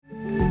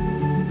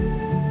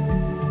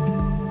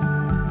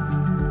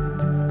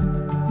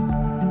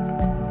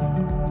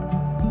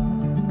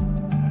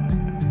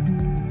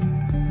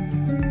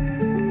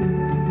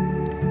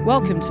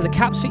Welcome to the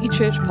Cap City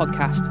Church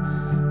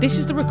podcast. This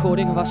is the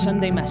recording of our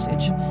Sunday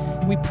message.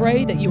 We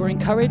pray that you are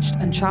encouraged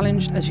and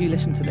challenged as you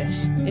listen to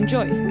this.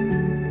 Enjoy.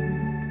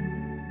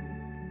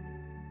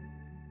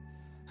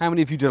 How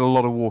many of you did a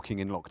lot of walking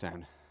in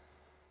lockdown?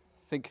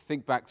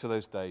 Think back to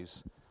those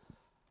days.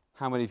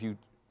 How many of you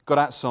got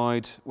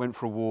outside, went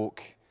for a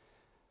walk,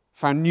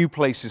 found new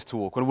places to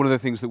walk? Well, one of the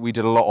things that we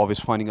did a lot of is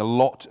finding a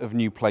lot of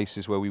new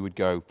places where we would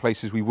go,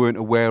 places we weren't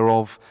aware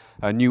of,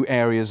 new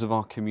areas of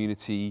our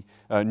community,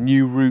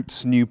 new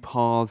routes, new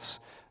paths,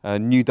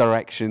 new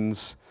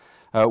directions.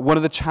 One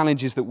of the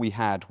challenges that we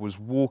had was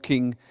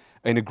walking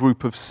in a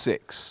group of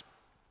 6.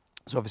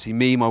 So obviously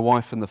me, my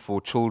wife and the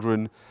 4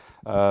 children,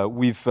 trying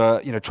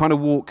to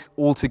walk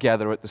all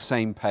together at the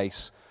same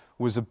pace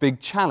was a big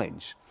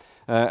challenge.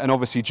 And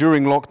obviously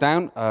during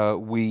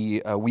lockdown,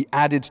 we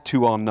added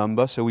to our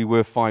number, so we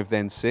were 5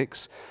 then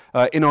 6.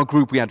 In our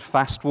group we had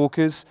fast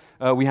walkers,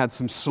 we had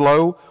some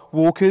slow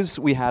walkers,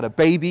 we had a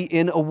baby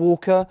in a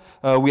walker,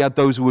 we had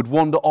those who would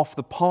wander off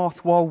the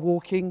path while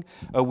walking,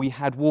 we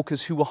had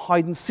walkers who were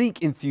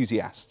hide-and-seek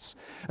enthusiasts.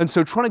 And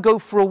so trying to go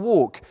for a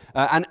walk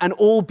and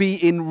all be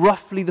in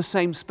roughly the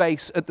same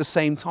space at the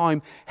same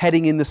time,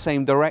 heading in the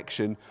same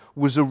direction,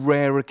 was a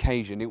rare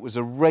occasion. It was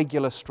a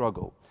regular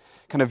struggle.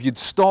 Kind of you'd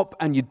stop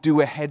and you'd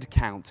do a head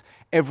count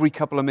every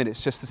couple of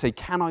minutes just to say,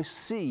 can I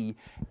see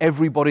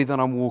everybody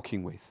that I'm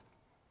walking with?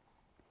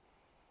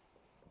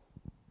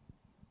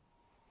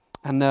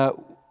 And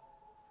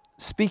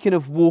speaking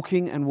of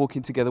walking and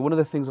walking together, one of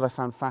the things that I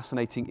found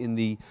fascinating in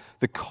the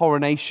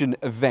coronation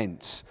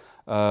events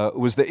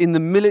was that in the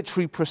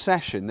military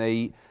procession,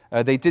 they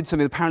did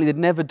something apparently they'd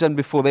never done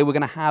before. They were going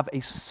to have a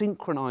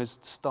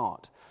synchronized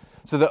start.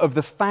 So that of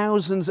the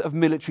thousands of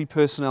military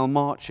personnel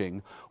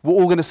marching, we're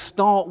all going to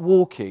start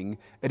walking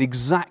at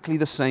exactly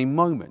the same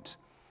moment.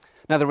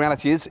 Now, the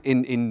reality is,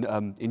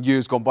 in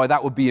years gone by,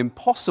 that would be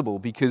impossible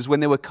because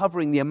when they were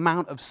covering the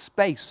amount of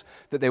space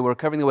that they were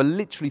covering, there were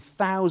literally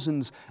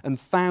thousands and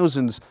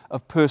thousands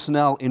of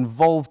personnel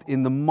involved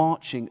in the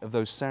marching of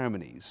those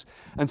ceremonies.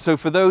 And so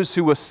for those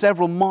who were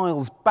several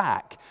miles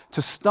back,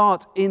 to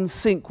start in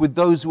sync with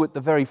those who are at the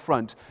very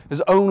front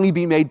has only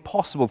been made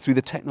possible through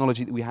the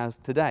technology that we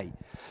have today.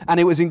 And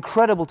it was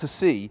incredible to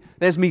see,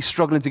 there's me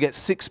struggling to get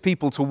 6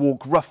 people to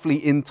walk roughly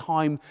in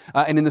time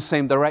and in the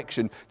same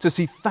direction, to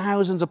see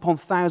thousands upon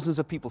thousands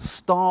of people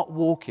start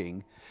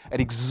walking at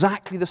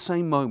exactly the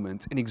same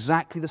moment, in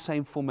exactly the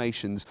same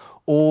formations,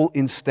 all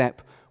in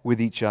step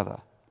with each other.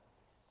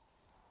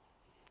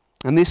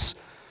 And this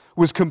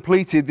was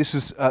completed, this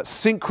was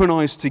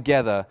synchronized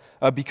together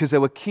because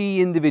there were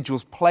key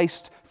individuals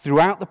placed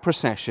throughout the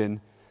procession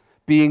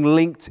being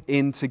linked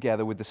in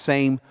together with the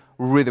same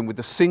rhythm, with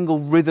the single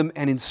rhythm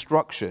and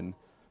instruction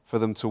for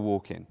them to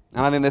walk in.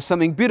 And I think there's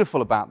something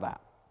beautiful about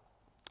that.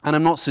 And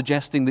I'm not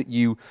suggesting that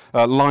you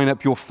line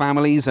up your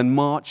families and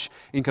march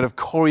in kind of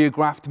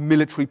choreographed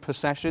military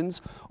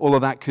processions. All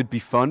of that could be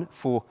fun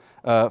for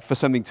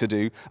something to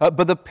do.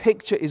 But the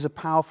picture is a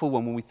powerful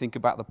one when we think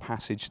about the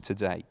passage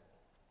today.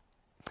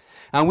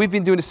 And we've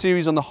been doing a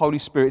series on the Holy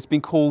Spirit. It's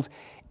been called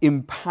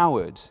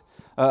Empowered.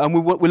 And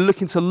we're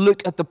looking to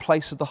look at the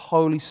place of the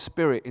Holy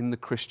Spirit in the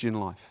Christian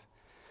life.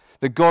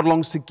 That God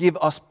longs to give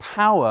us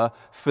power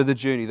for the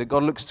journey. That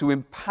God looks to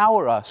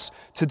empower us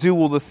to do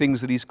all the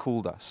things that He's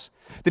called us.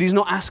 That He's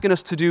not asking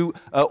us to do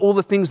all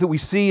the things that we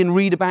see and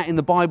read about in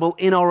the Bible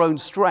in our own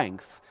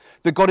strength.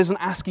 That God isn't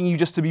asking you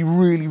just to be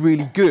really,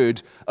 really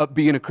good at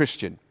being a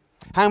Christian.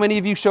 How many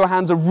of you, show of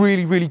hands, are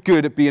really, really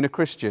good at being a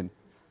Christian?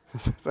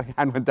 So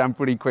hand went down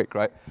pretty quick,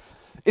 right?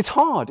 It's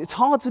hard. It's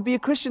hard to be a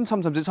Christian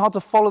sometimes. It's hard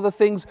to follow the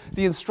things,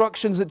 the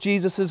instructions that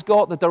Jesus has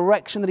got, the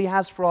direction that He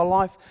has for our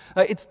life.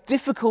 It's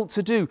difficult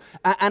to do.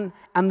 And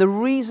the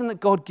reason that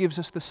God gives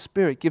us the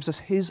Spirit, gives us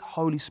His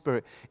Holy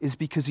Spirit, is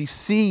because He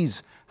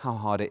sees how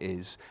hard it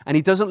is. And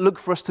He doesn't look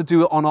for us to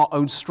do it on our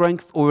own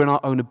strength or in our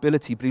own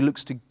ability, but He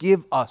looks to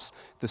give us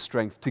the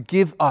strength, to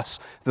give us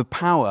the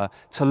power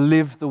to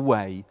live the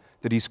way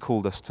that He's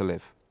called us to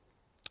live.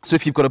 So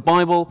if you've got a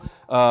Bible,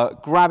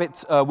 grab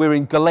it. We're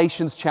in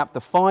Galatians chapter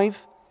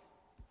 5.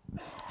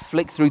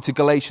 Flick through to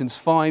Galatians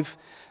 5.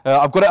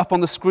 I've got it up on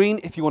the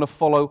screen if you want to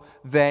follow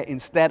there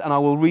instead. And I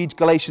will read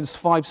Galatians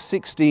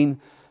 5:16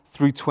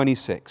 through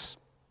 26.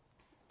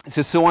 It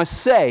says, "So I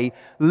say,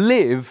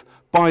 live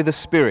by the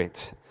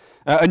Spirit,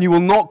 and you will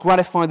not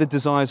gratify the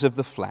desires of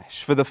the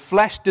flesh. For the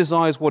flesh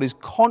desires what is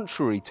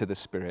contrary to the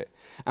Spirit,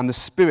 and the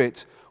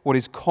Spirit what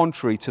is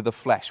contrary to the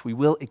flesh." We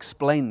will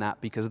explain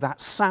that because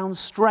that sounds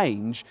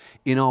strange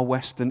in our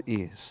Western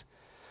ears.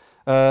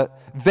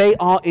 They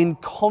are in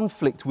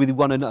conflict with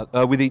one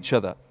another, with each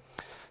other,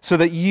 so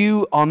that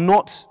you are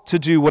not to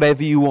do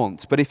whatever you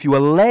want. But if you are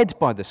led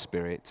by the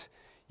Spirit,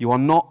 you are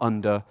not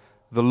under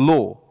the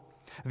law.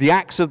 The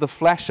acts of the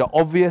flesh are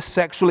obvious: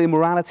 sexual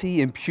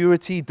immorality,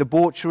 impurity,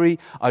 debauchery,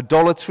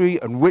 idolatry,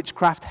 and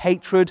witchcraft,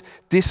 hatred,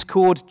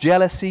 discord,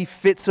 jealousy,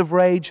 fits of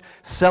rage,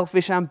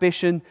 selfish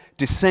ambition,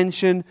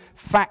 dissension,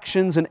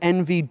 factions and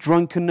envy,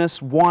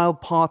 drunkenness,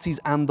 wild parties,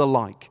 and the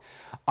like.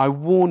 I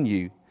warn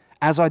you,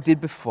 as I did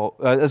before,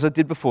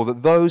 that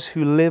those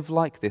who live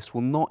like this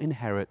will not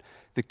inherit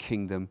the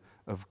kingdom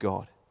of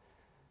God.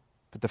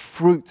 But the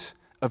fruit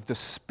of the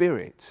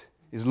Spirit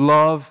is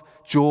love,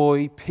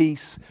 joy,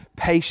 peace,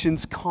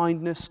 patience,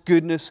 kindness,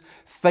 goodness,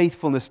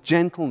 faithfulness,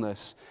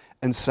 gentleness,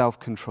 and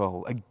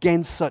self-control.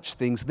 Against such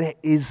things there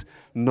is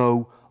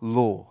no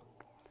law.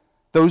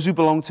 Those who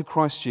belong to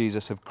Christ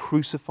Jesus have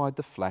crucified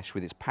the flesh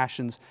with its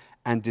passions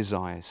and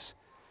desires.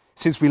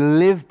 Since we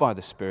live by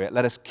the Spirit,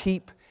 let us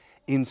keep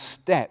in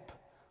step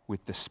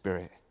with the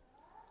Spirit.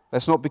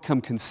 Let's not become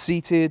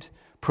conceited,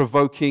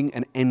 provoking,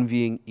 and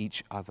envying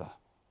each other.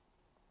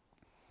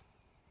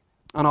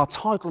 And our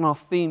title and our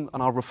theme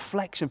and our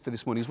reflection for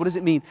this morning is, what does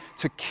it mean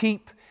to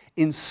keep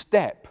in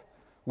step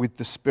with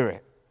the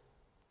Spirit?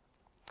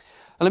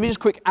 And let me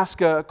just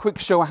ask a quick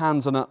show of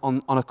hands on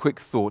a quick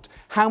thought.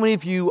 How many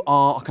of you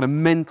are kind of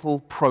mental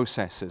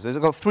processors?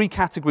 I've got 3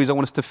 categories I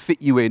want us to fit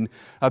you in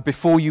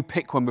before you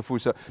pick one. Before we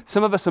start.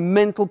 Some of us are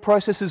mental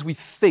processors. We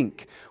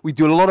think. We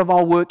do a lot of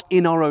our work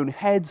in our own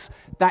heads.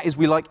 That is,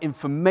 we like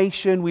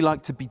information. We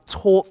like to be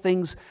taught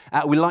things.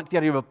 We like the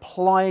idea of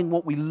applying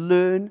what we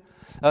learn.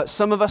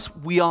 Some of us,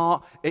 we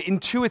are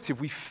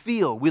intuitive. We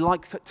feel. We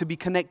like to be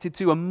connected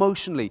to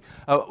emotionally.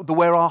 The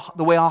way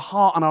our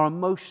heart and our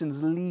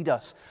emotions lead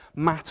us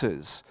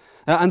matters.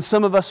 And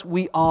some of us,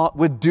 we're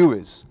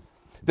doers.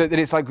 That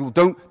it's like,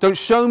 don't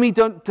show me,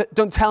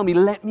 don't tell me,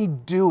 let me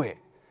do it.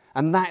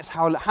 And that's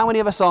how many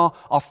of us are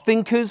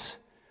thinkers,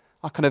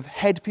 are kind of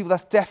head people.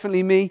 That's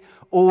definitely me,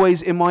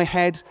 always in my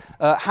head.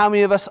 How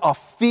many of us are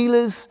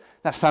feelers?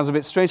 That sounds a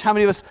bit strange. How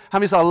many of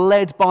us are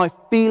led by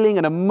feeling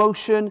and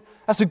emotion?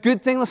 That's a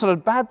good thing. That's not a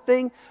bad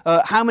thing.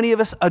 How many of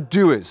us are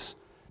doers?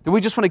 That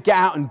we just want to get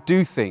out and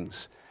do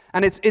things.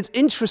 And it's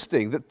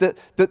interesting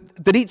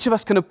that each of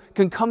us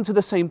can come to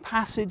the same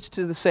passage,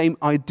 to the same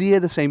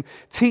idea, the same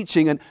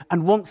teaching,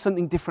 and want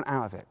something different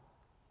out of it.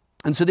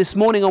 And so this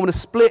morning I want to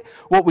split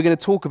what we're going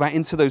to talk about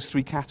into those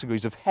 3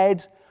 categories of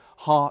head,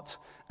 heart,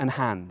 and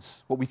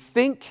hands. What we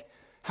think,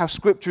 how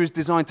Scripture is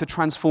designed to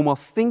transform our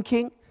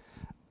thinking,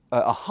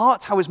 a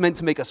heart, how it's meant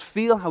to make us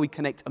feel, how we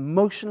connect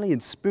emotionally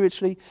and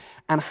spiritually,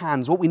 and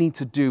hands, what we need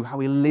to do, how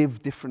we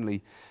live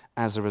differently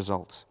as a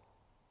result.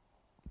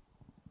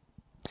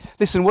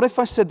 Listen, what if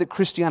I said that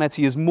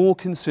Christianity is more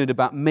concerned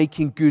about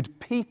making good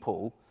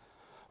people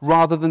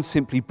rather than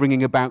simply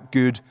bringing about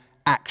good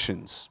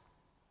actions?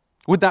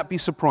 Would that be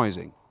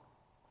surprising?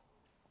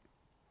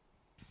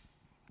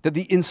 That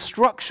the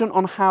instruction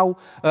on how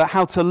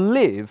to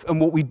live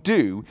and what we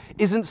do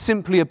isn't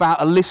simply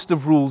about a list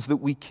of rules that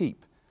we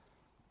keep.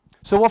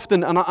 So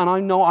often, and I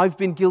know I've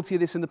been guilty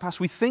of this in the past,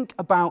 we think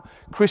about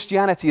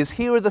Christianity as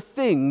here are the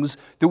things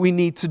that we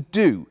need to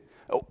do.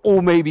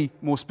 Or maybe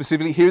more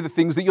specifically, here are the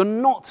things that you're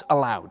not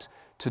allowed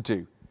to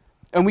do.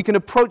 And we can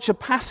approach a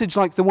passage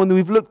like the one that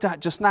we've looked at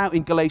just now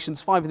in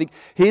Galatians 5 and think,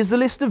 here's the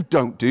list of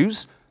don't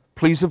do's.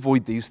 Please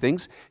avoid these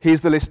things.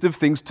 Here's the list of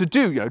things to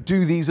do.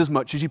 Do these as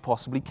much as you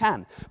possibly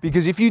can.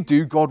 Because if you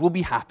do, God will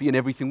be happy and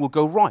everything will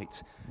go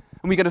right.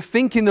 And we're going to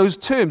think in those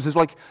terms as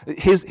like,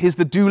 here's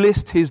the do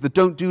list, here's the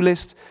don't do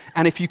list.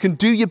 And if you can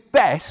do your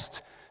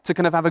best to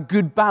kind of have a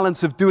good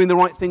balance of doing the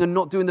right thing and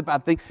not doing the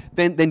bad thing,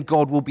 then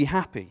God will be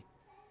happy.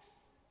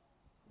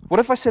 What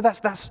if I said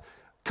that's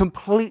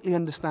completely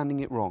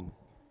understanding it wrong?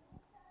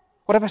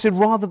 What if I said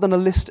rather than a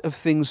list of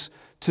things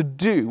to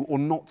do or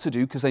not to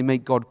do because they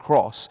make God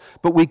cross,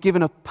 but we're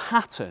given a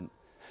pattern,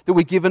 that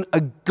we're given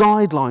a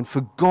guideline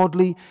for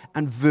godly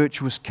and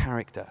virtuous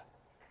character?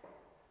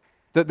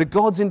 That the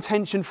God's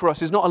intention for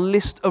us is not a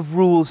list of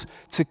rules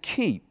to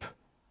keep,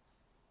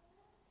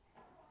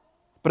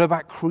 but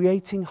about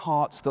creating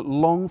hearts that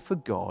long for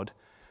God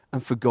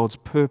and for God's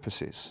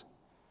purposes.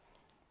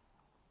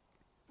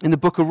 In the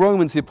book of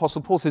Romans, the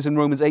Apostle Paul says in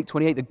Romans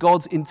 8:28 that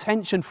God's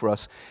intention for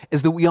us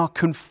is that we are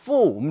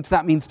conformed,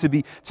 that means to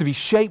be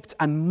shaped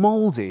and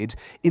molded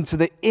into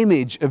the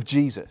image of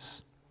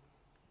Jesus.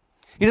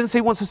 He doesn't say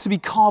he wants us to be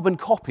carbon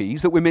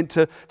copies, that we're meant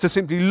to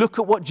simply look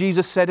at what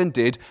Jesus said and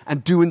did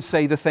and do and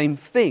say the same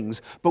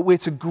things, but we're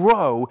to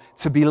grow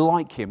to be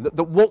like him,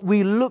 that what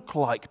we look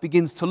like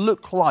begins to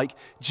look like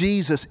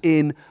Jesus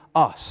in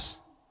us.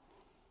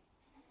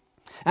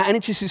 And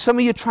interestingly, some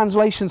of your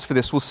translations for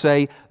this will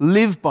say,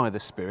 live by the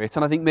Spirit,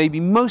 and I think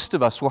maybe most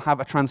of us will have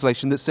a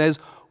translation that says,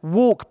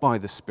 walk by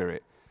the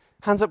Spirit.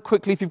 Hands up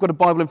quickly if you've got a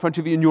Bible in front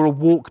of you and you're a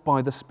walk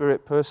by the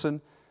Spirit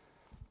person.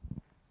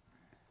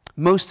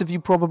 Most of you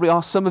probably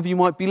are. Some of you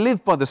might be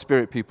live by the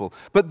Spirit people.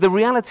 But the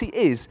reality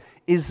is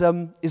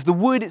the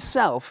word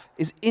itself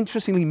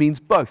interestingly means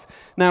both.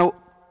 Now,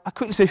 I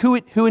quickly say,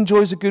 who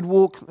enjoys a good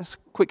walk? Let's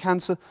quick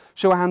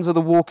show of hands of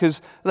the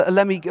walkers.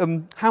 Let me.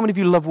 How many of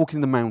you love walking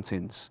in the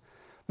mountains?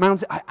 One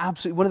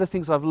of the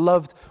things I've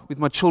loved with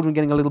my children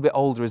getting a little bit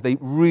older is they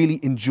really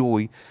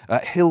enjoy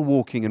hill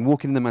walking and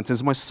walking in the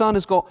mountains. My son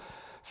has got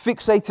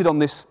fixated on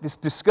this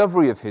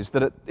discovery of his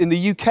that in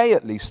the UK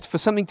at least, for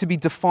something to be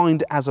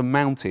defined as a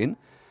mountain,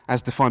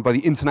 as defined by the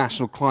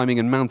International Climbing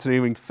and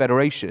Mountaineering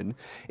Federation,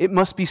 it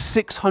must be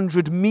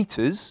 600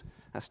 meters,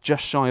 that's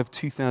just shy of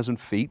 2,000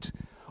 feet,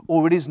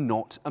 or it is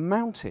not a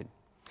mountain.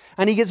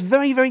 And he gets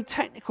very, very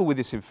technical with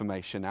this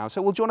information now.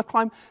 So, well, do you want to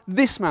climb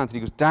this mountain? He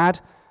goes, Dad,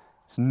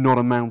 it's not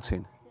a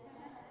mountain.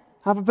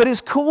 But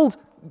it's called,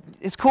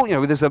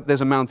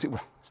 there's a mountain.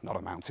 Well, it's not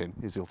a mountain,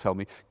 as he'll tell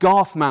me.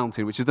 Garth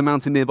Mountain, which is the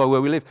mountain nearby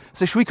where we live.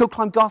 So should we go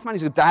climb Garth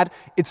Mountain? He goes, Dad,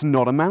 it's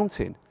not a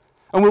mountain.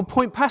 And we'll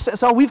point past it and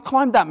say, oh, we've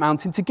climbed that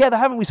mountain together,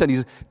 haven't we? He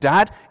says,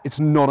 Dad, it's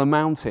not a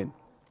mountain.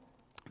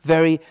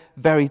 Very,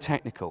 very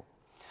technical.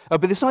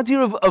 But this idea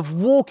of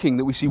walking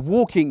that we see,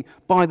 walking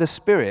by the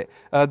Spirit,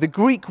 the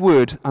Greek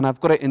word, and I've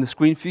got it in the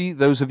screen for you,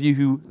 those of you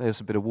who,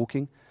 there's a bit of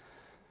walking,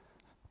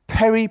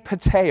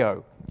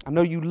 peripateo. I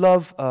know you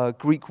love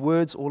Greek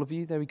words, all of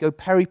you. There we go,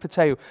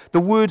 peripateo. The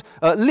word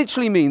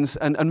literally means,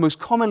 and most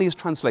commonly is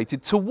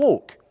translated, to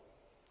walk.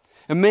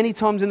 And many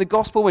times in the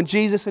gospel, when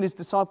Jesus and his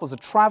disciples are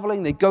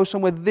traveling, they go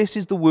somewhere, this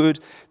is the word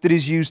that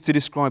is used to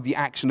describe the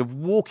action of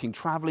walking,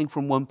 traveling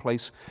from one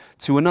place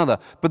to another.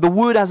 But the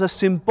word has a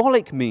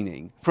symbolic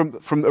meaning,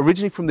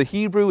 originally from the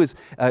Hebrew, is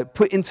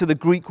put into the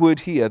Greek word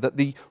here, that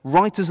the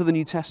writers of the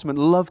New Testament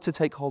love to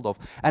take hold of,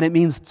 and it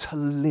means to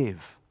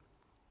live.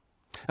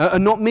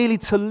 And not merely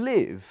to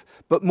live,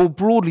 but more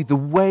broadly, the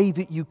way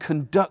that you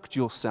conduct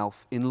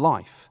yourself in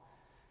life.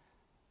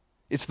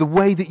 It's the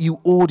way that you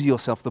order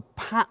yourself, the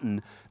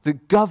pattern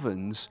that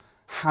governs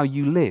how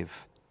you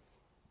live.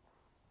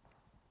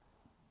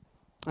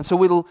 And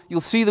so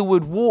you'll see the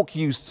word walk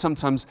used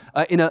sometimes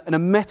in a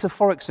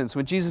metaphoric sense.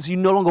 When Jesus, you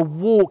no longer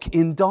walk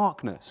in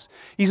darkness.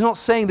 He's not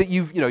saying that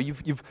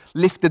you've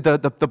lifted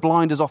the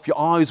blinders off your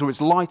eyes or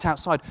it's light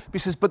outside. But he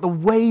says, but the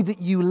way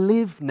that you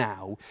live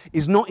now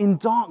is not in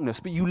darkness,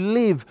 but you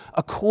live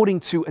according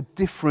to a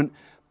different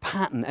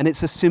pattern. And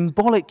it's a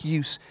symbolic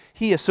use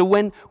here. So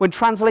when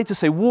translators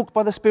say walk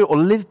by the Spirit or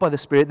live by the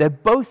Spirit, they're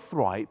both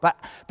right, but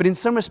in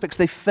some respects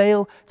they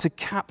fail to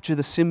capture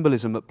the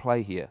symbolism at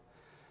play here.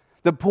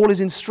 That Paul is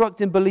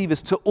instructing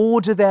believers to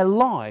order their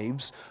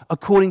lives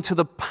according to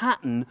the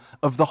pattern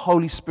of the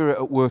Holy Spirit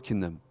at work in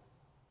them.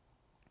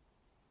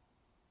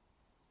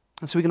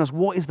 And so we can ask,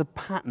 what is the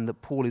pattern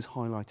that Paul is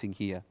highlighting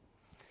here?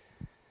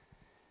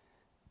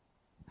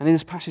 And in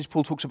this passage,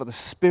 Paul talks about the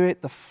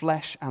Spirit, the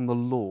flesh, and the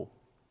law.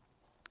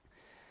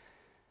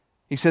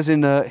 He says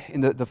in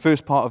the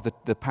first part of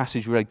the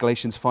passage we read,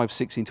 Galatians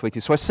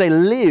 5:16-18, so I say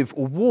live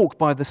or walk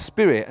by the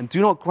Spirit and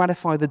do not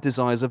gratify the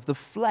desires of the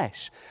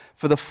flesh.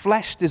 For the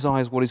flesh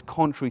desires what is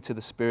contrary to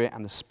the Spirit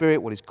and the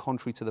Spirit what is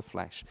contrary to the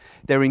flesh.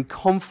 They're in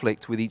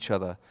conflict with each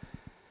other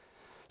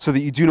so that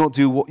you do not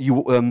do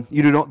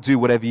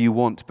whatever you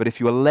want. But if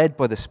you are led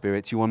by the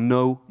Spirit, you are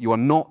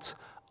not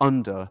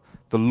under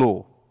the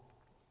law.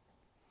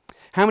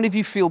 How many of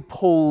you feel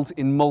pulled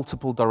in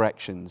multiple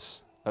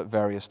directions at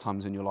various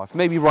times in your life?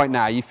 Maybe right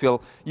now you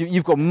feel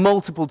you've got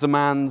multiple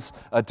demands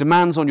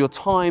on your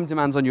time,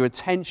 demands on your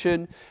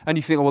attention, and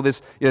you think, oh, well,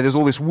 there's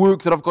all this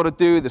work that I've got to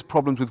do, there's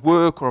problems with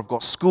work, or I've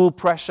got school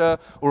pressure,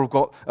 or I've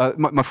got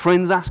my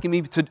friends asking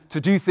me to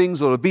do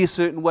things or to be a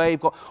certain way.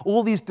 I've got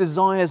all these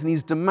desires and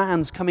these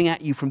demands coming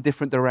at you from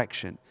different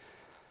direction.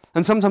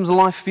 And sometimes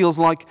life feels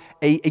like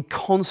a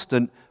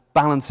constant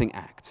balancing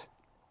act.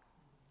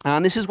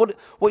 And this is what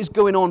is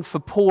going on for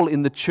Paul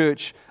in the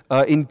church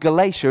in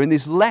Galatia. In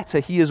this letter,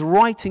 he is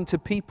writing to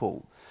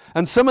people.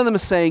 And some of them are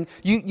saying,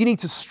 you need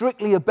to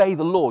strictly obey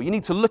the law. You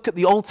need to look at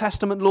the Old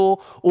Testament law,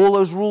 all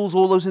those rules,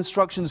 all those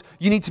instructions.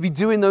 You need to be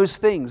doing those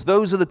things.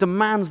 Those are the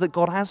demands that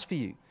God has for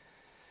you.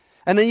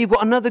 And then you've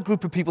got another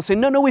group of people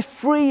saying, no, we're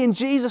free in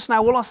Jesus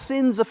now. All our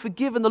sins are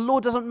forgiven. The law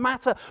doesn't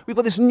matter. We've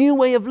got this new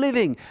way of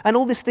living. And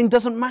all this thing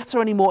doesn't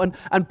matter anymore.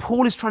 And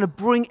Paul is trying to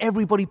bring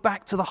everybody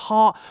back to the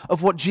heart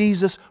of what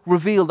Jesus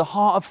revealed, the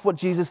heart of what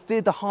Jesus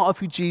did, the heart of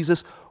who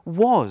Jesus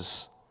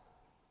was.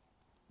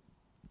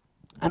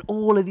 And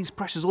all of these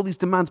pressures, all these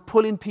demands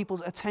pulling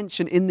people's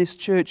attention in this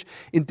church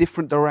in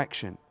different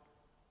direction.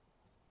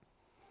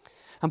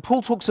 And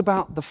Paul talks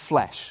about the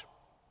flesh.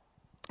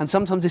 And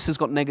sometimes this has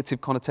got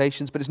negative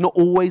connotations, but it's not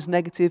always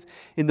negative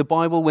in the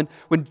Bible.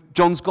 When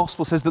John's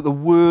Gospel says that the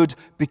Word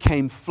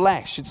became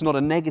flesh, it's not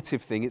a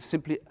negative thing. It's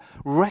simply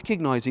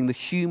recognizing the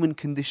human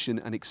condition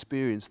and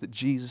experience that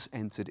Jesus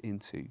entered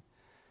into.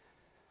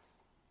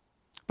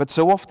 But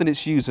so often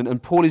it's used,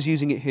 and Paul is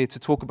using it here to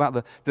talk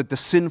about the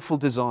sinful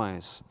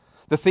desires,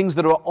 the things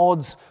that are at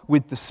odds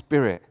with the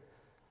Spirit.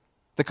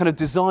 The kind of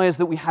desires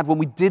that we had when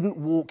we didn't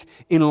walk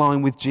in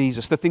line with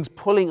Jesus. The things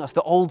pulling us,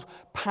 the old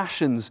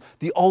passions,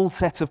 the old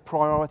set of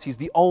priorities,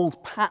 the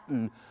old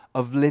pattern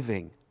of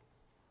living.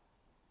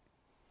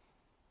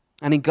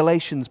 And in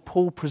Galatians,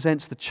 Paul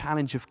presents the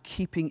challenge of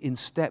keeping in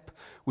step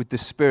with the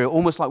Spirit,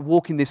 almost like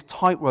walking this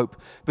tightrope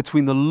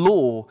between the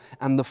law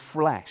and the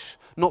flesh.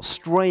 Not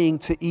straying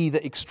to either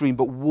extreme,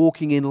 but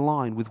walking in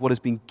line with what has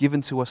been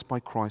given to us by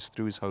Christ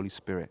through His Holy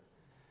Spirit.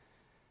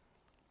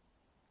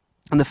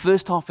 And the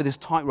first half of this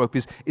tightrope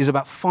is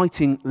about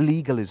fighting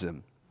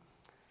legalism.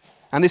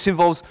 And this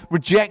involves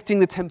rejecting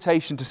the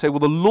temptation to say, well,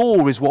 the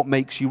law is what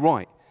makes you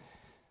right.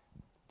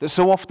 That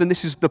so often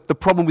this is the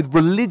problem with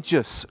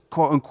religious,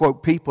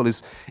 quote-unquote, people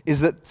is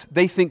that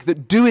they think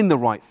that doing the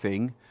right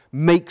thing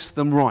makes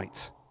them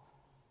right.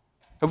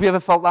 Have we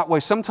ever felt that way?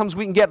 Sometimes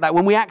we can get that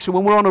when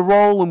we're on a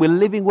roll, when we're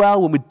living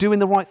well, when we're doing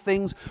the right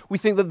things, we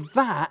think that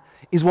that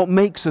is what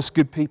makes us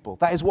good people.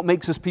 That is what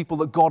makes us people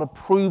that God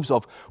approves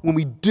of when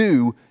we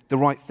do the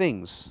right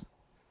things.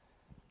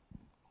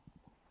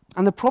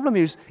 And the problem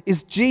is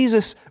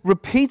Jesus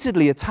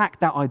repeatedly attacked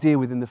that idea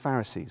within the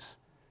Pharisees.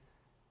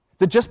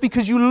 That just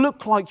because you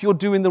look like you're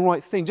doing the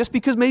right thing, just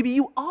because maybe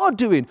you are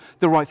doing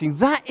the right thing,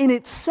 that in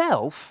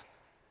itself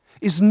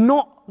is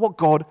not what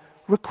God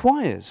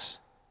requires.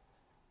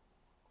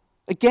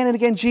 Again and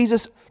again,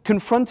 Jesus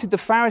confronted the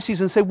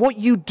Pharisees and said, what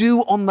you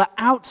do on the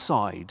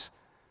outside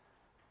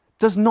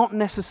does not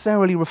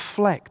necessarily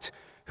reflect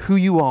who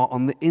you are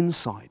on the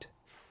inside.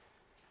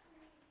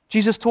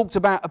 Jesus talked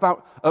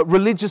about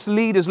religious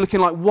leaders looking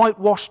like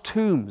whitewashed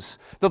tombs,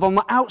 that on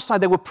the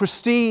outside they were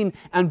pristine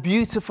and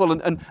beautiful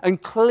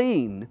and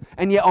clean,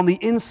 and yet on the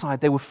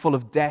inside they were full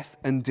of death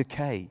and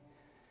decay.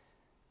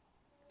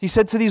 He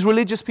said to these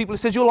religious people, he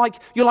says, you're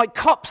like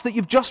cups that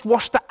you've just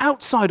washed the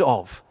outside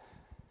of.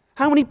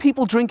 How many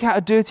people drink out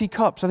of dirty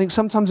cups? I think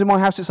sometimes in my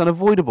house it's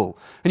unavoidable.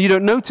 And you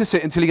don't notice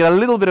it until you get a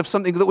little bit of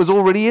something that was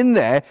already in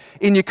there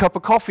in your cup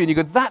of coffee, and you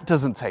go, that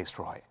doesn't taste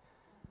right.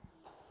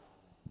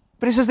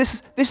 But he says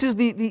this is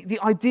the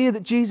idea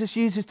that Jesus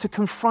uses to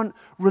confront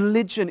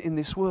religion in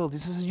this world. He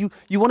says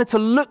you want it to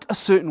look a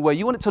certain way.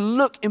 You want it to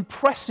look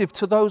impressive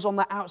to those on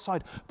the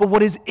outside. But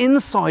what is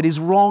inside is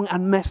wrong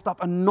and messed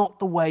up and not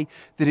the way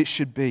that it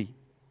should be.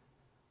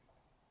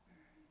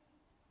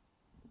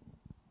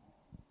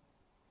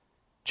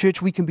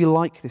 Church, we can be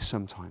like this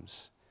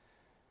sometimes.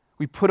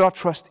 We put our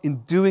trust in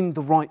doing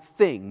the right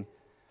thing,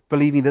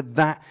 believing that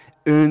that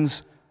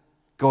earns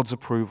God's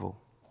approval.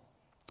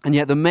 And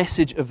yet the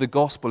message of the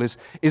gospel is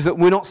that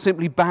we're not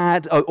simply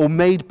bad or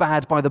made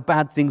bad by the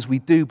bad things we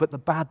do, but the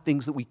bad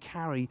things that we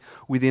carry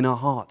within our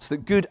hearts.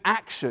 That good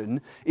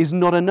action is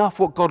not enough.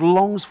 What God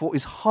longs for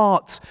is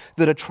hearts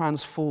that are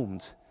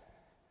transformed.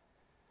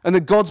 And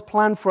that God's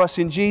plan for us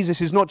in Jesus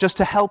is not just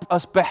to help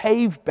us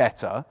behave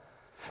better,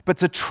 but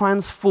to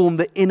transform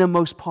the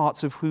innermost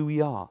parts of who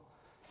we are.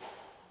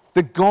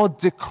 That God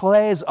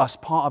declares us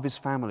part of His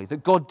family.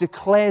 That God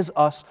declares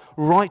us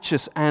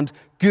righteous and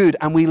good.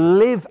 And we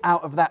live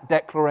out of that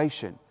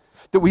declaration.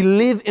 That we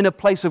live in a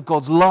place of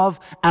God's love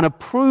and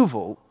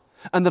approval.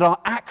 And that our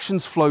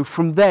actions flow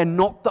from there,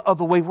 not the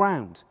other way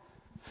round.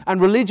 And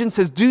religion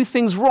says, do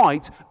things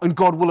right and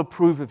God will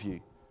approve of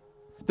you.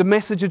 The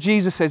message of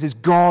Jesus says is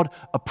God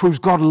approves.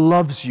 God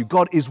loves you.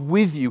 God is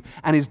with you.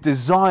 And His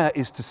desire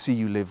is to see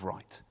you live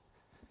right.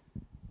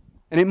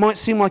 And it might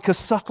seem like a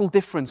subtle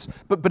difference,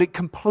 but it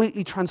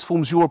completely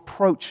transforms your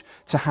approach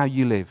to how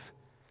you live.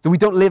 That we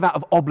don't live out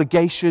of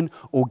obligation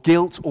or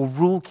guilt or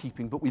rule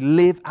keeping, but we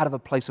live out of a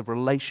place of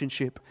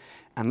relationship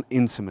and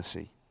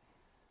intimacy.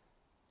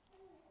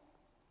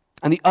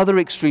 And the other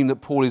extreme that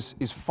Paul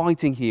is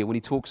fighting here when he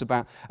talks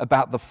about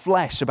the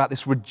flesh, about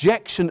this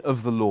rejection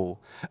of the law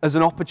as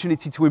an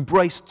opportunity to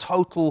embrace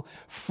total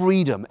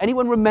freedom.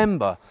 Anyone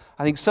remember,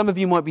 I think some of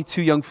you might be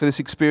too young for this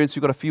experience,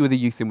 we've got a few of the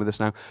youth in with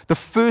us now, the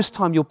first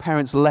time your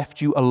parents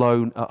left you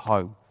alone at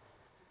home?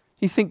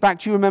 You think back,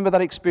 do you remember that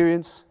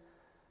experience?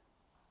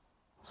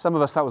 Some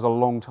of us, that was a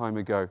long time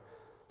ago.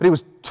 But it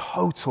was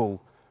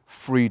total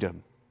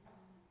freedom.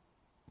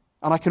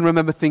 And I can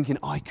remember thinking,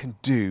 I can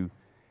do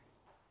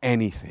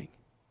anything.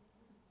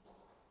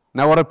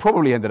 Now, what I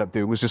probably ended up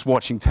doing was just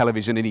watching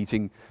television and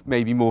eating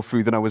maybe more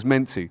food than I was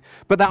meant to.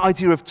 But that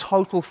idea of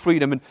total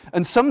freedom,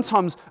 and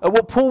sometimes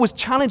what Paul was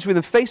challenged with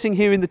and facing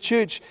here in the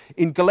church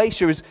in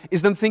Galatia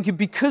is them thinking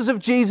because of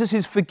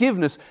Jesus'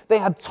 forgiveness, they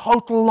had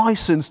total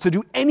license to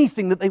do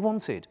anything that they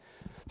wanted.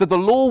 That the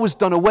law was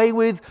done away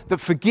with, that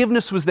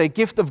forgiveness was their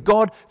gift of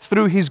God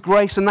through His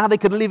grace, and now they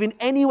could live in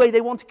any way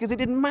they wanted because it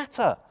didn't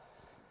matter.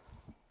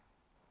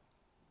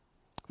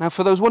 Now,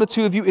 for those one or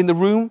two of you in the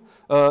room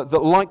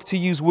that like to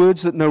use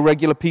words that no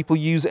regular people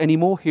use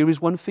anymore, here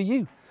is one for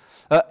you.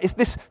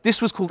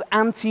 This was called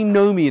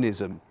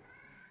antinomianism,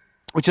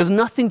 which has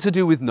nothing to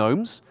do with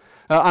gnomes.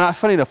 And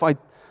funny enough, I've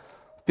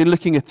been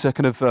looking at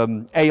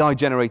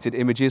AI-generated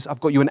images. I've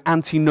got you an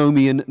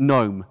antinomian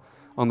gnome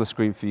on the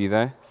screen for you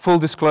there. Full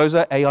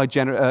disclosure,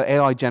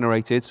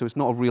 AI-generated, so it's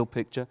not a real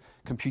picture.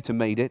 Computer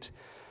made it.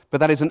 But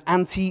that is an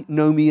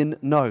antinomian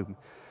gnome.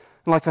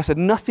 Like I said,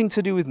 nothing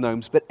to do with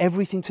gnomes, but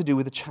everything to do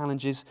with the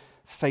challenges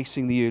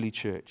facing the early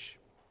church.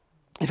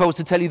 If I was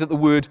to tell you that the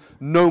word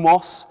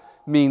nomos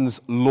means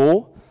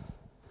law,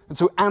 and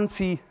so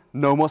antinomian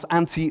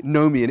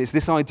is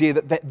this idea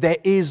that there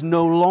is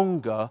no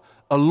longer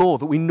a law,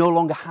 that we no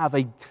longer have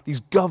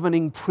these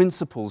governing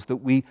principles that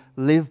we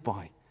live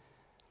by.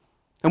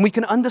 And we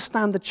can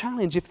understand the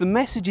challenge. If the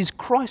message is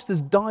Christ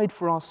has died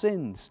for our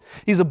sins,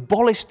 He's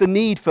abolished the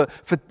need for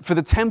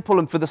the temple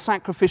and for the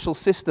sacrificial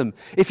system.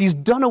 If He's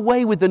done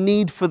away with the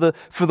need for the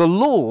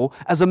law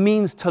as a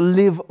means to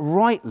live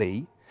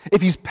rightly,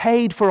 if He's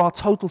paid for our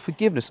total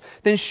forgiveness,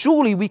 then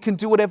surely we can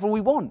do whatever we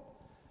want.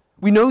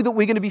 We know that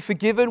we're going to be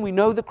forgiven. We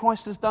know that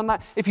Christ has done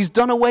that. If He's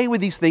done away with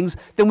these things,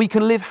 then we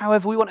can live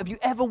however we want. Have you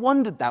ever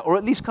wondered that? Or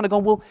at least kind of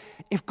gone, well,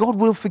 if God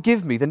will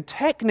forgive me, then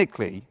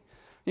technically,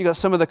 You got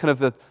some of the kind of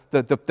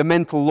the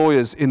mental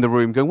lawyers in the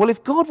room going, well,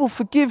 if God will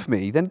forgive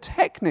me, then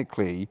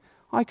technically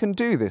I can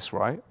do this,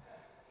 right?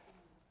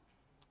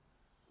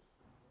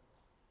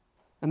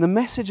 And the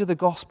message of the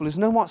gospel is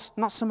not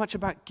so much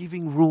about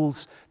giving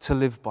rules to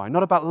live by,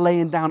 not about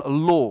laying down a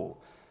law.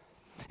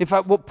 In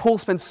fact, what Paul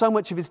spends so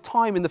much of his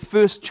time in the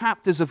first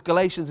chapters of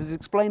Galatians is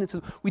explaining to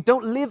them, we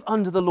don't live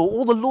under the law.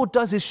 All the law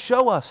does is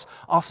show us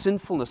our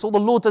sinfulness. All the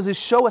law does is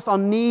show us our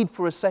need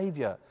for a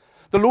Savior.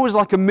 The law is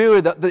like a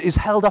mirror that is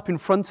held up in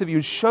front of you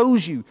and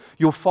shows you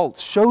your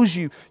faults, shows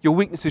you your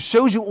weaknesses,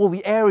 shows you all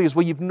the areas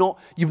where you've not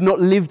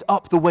lived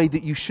up the way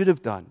that you should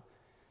have done.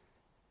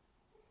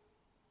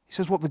 He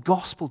says what the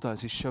gospel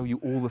does is show you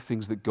all the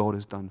things that God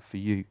has done for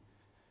you.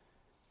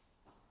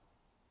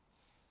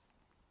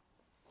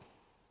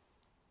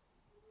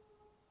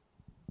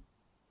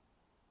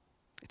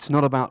 It's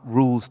not about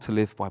rules to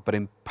live by, but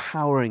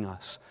empowering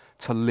us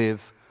to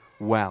live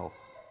well,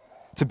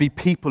 to be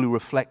people who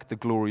reflect the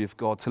glory of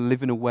God, to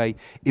live in a way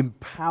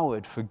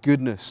empowered for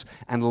goodness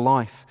and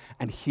life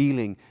and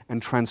healing and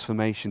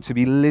transformation, to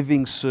be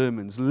living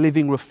sermons,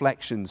 living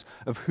reflections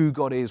of who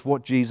God is,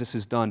 what Jesus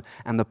has done,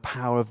 and the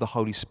power of the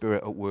Holy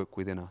Spirit at work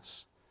within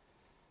us.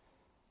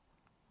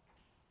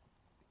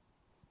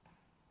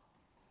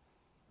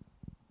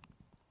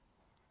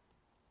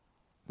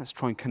 Let's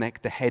try and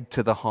connect the head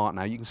to the heart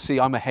now. You can see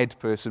I'm a head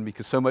person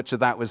because so much of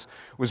that was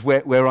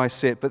where I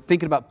sit. But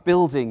thinking about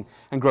building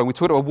and growing. We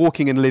talked about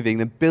walking and living,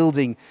 then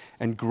building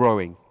and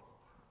growing.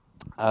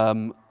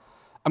 I'm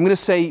going to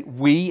say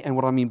we, and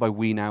what I mean by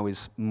we now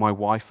is my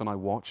wife and I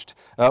watched.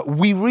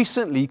 We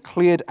recently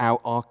cleared out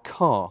our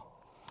car.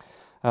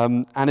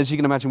 And as you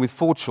can imagine, with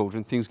 4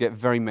 children, things get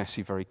very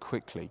messy very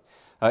quickly.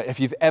 If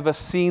you've ever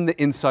seen the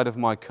inside of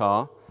my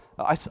car,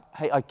 that's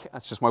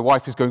just my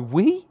wife is going,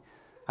 we?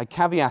 I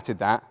caveated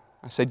that.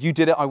 I said, you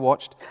did it, I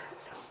watched.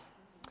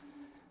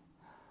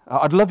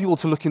 I'd love you all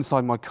to look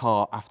inside my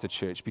car after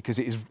church because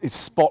it's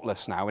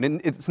spotless now.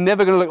 And it's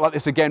never going to look like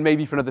this again,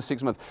 maybe for another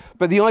 6 months.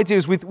 But the idea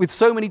is with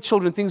so many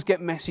children, things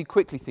get messy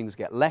quickly. Things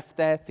get left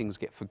there. Things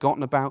get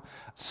forgotten about.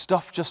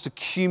 Stuff just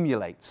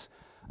accumulates.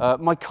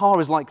 My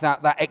car is like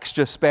that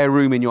extra spare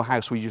room in your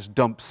house where you just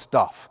dump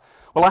stuff.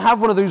 Well, I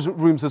have one of those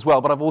rooms as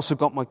well, but I've also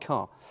got my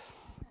car.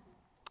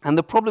 And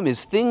the problem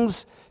is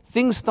things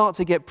start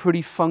to get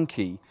pretty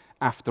funky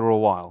after a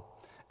while.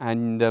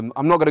 And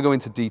I'm not going to go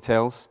into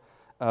details,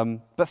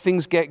 but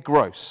things get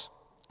gross.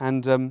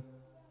 And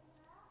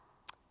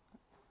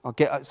I'll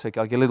get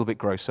a little bit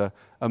grosser.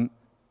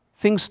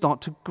 Things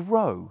start to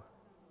grow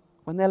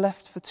when they're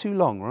left for too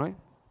long, right?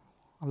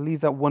 I'll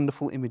leave that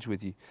wonderful image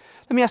with you.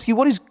 Let me ask you,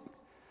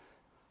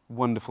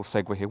 wonderful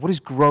segue here, what is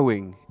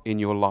growing in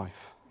your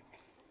life?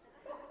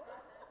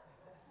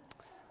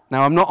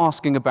 Now, I'm not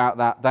asking about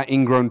that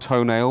ingrown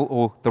toenail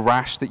or the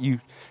rash that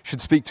you should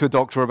speak to a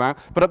doctor about,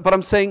 but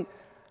I'm saying,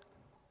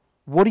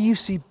 what do you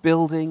see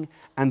building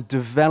and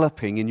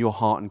developing in your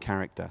heart and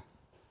character?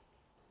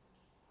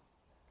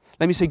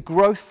 Let me say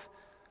growth,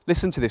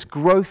 listen to this,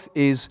 growth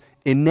is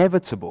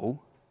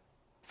inevitable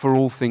for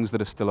all things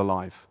that are still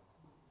alive.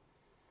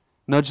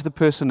 Nudge the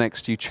person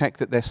next to you, check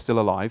that they're still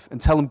alive,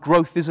 and tell them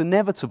growth is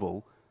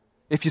inevitable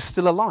if you're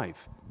still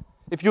alive.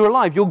 If you're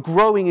alive, you're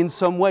growing in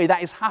some way.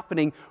 That is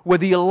happening.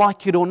 Whether you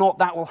like it or not,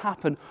 that will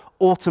happen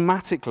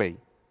automatically.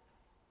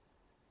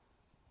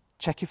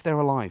 Check if they're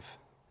alive.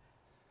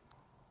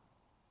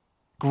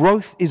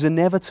 Growth is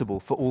inevitable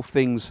for all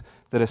things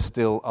that are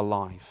still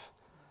alive.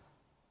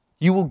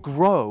 You will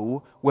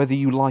grow whether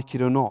you like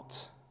it or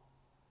not.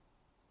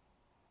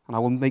 And I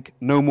will make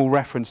no more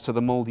reference to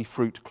the moldy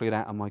fruit cleared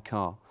out of my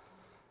car.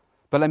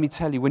 But let me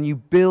tell you, when you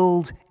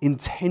build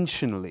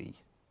intentionally,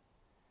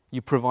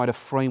 you provide a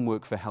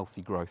framework for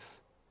healthy growth.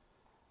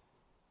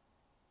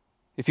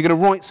 If you're going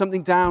to write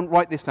something down,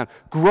 write this down.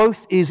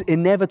 Growth is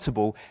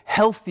inevitable.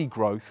 Healthy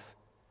growth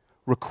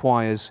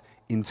requires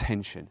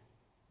intention.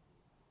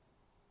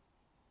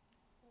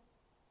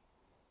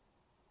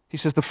 He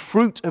says the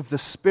fruit of the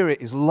Spirit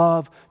is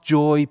love,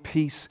 joy,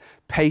 peace,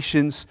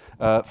 patience,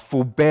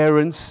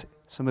 forbearance.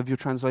 Some of your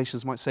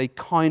translations might say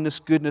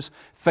kindness, goodness,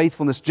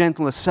 faithfulness,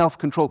 gentleness,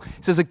 self-control.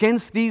 He says,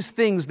 against these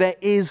things there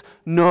is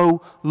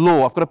no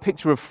law. I've got a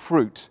picture of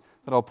fruit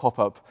that I'll pop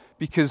up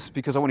because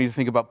I want you to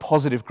think about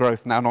positive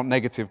growth now, not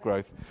negative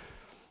growth.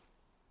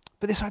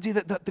 But this idea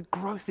that the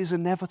growth is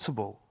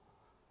inevitable.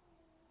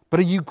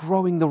 But are you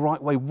growing the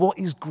right way? What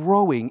is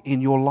growing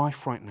in your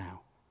life right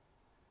now?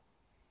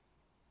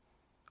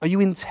 Are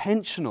you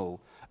intentional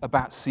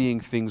about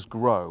seeing things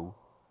grow?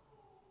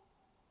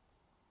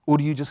 Or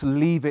do you just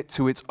leave it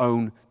to its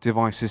own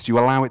devices? Do you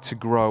allow it to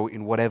grow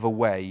in whatever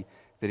way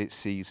that it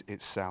sees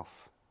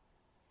itself?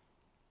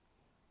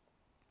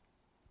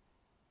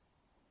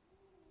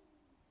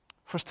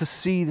 For us to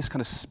see this kind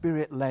of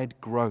Spirit-led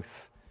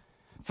growth,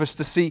 for us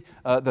to see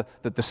the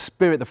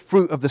Spirit, the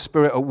fruit of the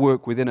Spirit at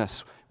work within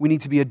us, we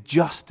need to be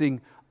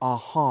adjusting our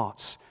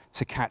hearts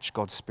to catch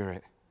God's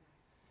Spirit.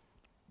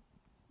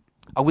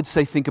 I would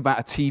say think about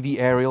a TV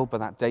aerial, but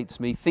that dates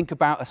me. Think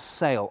about a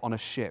sail on a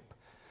ship,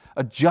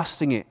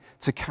 adjusting it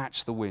to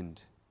catch the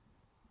wind.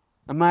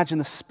 Imagine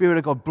the Spirit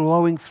of God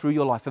blowing through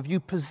your life. Have you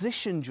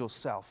positioned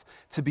yourself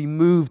to be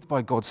moved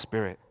by God's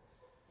Spirit?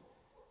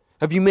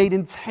 Have you made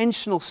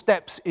intentional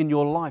steps in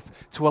your life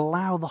to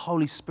allow the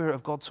Holy Spirit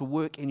of God to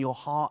work in your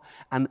heart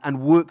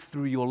and work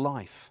through your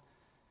life?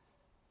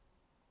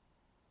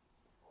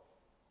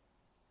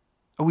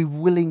 Are we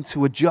willing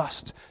to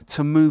adjust,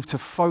 to move, to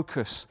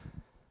focus,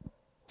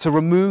 to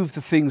remove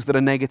the things that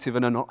are negative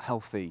and are not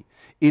healthy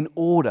in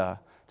order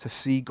to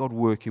see God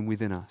working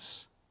within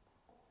us?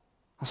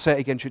 I'll say it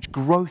again, church.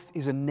 Growth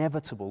is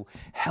inevitable.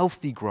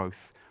 Healthy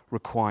growth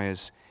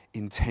requires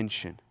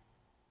intention.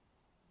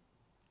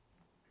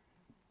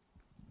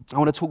 I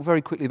want to talk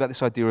very quickly about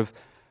this idea of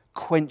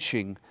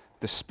quenching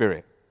the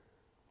Spirit.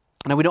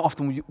 Now, we don't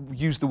often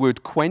use the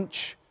word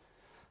quench.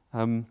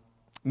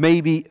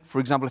 Maybe, for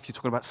example, if you're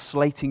talking about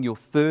slating your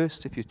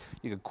thirst, if you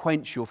can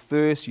quench your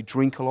thirst, you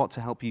drink a lot to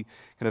help you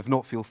kind of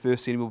not feel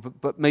thirsty anymore,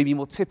 but maybe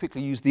more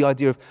typically use the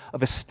idea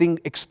of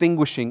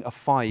extinguishing a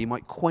fire. You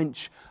might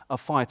quench a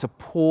fire to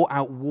pour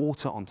out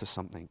water onto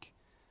something.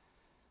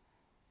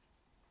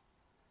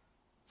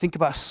 Think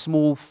about a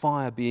small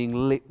fire being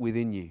lit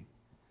within you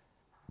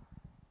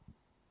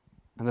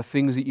and the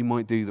things that you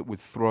might do that would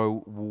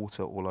throw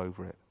water all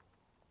over it.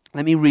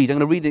 Let me read. I'm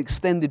going to read an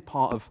extended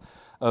part of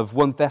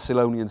 1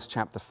 Thessalonians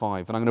chapter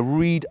 5. And I'm going to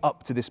read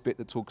up to this bit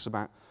that talks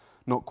about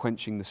not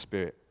quenching the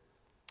Spirit.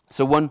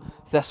 So 1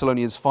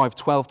 Thessalonians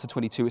 5:12 to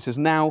 22, it says,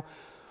 "Now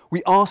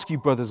we ask you,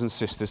 brothers and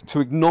sisters, to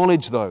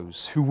acknowledge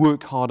those who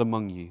work hard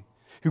among you,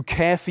 who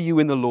care for you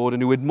in the Lord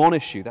and who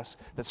admonish you." That's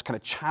kind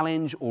of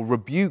challenge or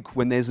rebuke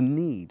when there's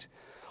need.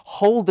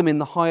 "Hold them in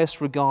the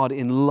highest regard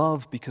in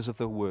love because of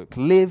their work.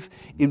 Live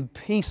in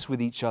peace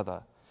with each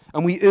other.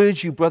 And we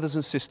urge you, brothers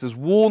and sisters,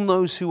 warn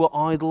those who are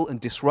idle and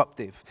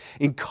disruptive.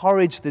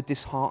 Encourage the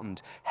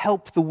disheartened.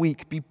 Help the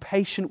weak. Be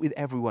patient with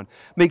everyone.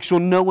 Make sure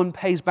no one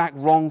pays back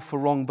wrong for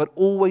wrong, but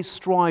always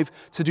strive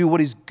to do what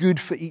is good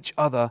for each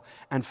other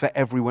and for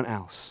everyone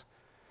else.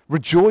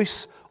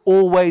 Rejoice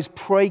always,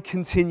 pray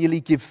continually,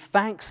 give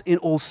thanks in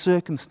all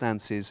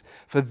circumstances,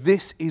 for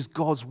this is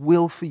God's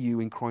will for you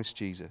in Christ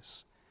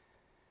Jesus."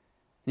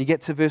 And you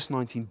get to verse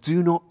 19.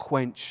 "Do not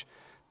quench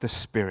the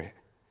Spirit."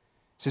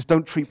 It says,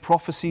 "Don't treat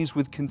prophecies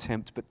with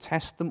contempt, but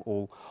test them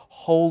all.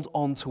 Hold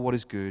on to what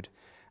is good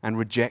and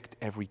reject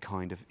every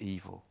kind of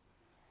evil."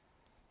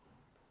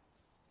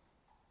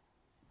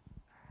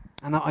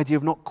 And that idea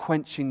of not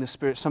quenching the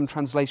Spirit, some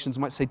translations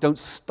might say, don't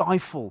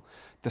stifle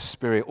the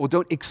Spirit or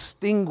don't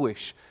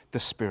extinguish the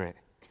Spirit.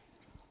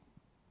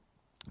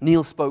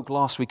 Neil spoke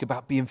last week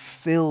about being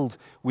filled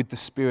with the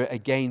Spirit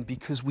again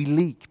because we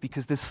leak,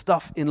 because there's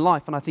stuff in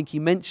life. And I think he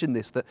mentioned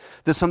this, that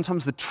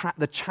sometimes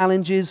the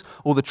challenges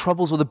or the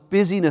troubles or the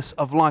busyness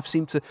of life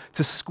seem to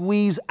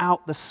squeeze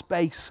out the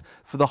space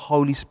for the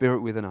Holy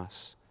Spirit within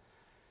us.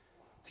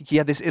 I think he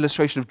had this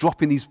illustration of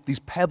dropping these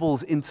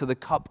pebbles into the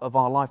cup of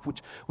our life,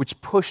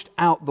 which pushed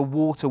out the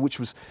water, which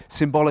was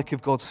symbolic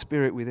of God's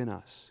Spirit within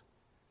us.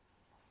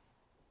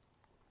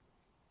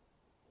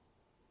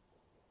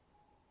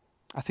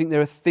 I think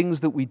there are things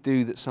that we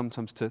do that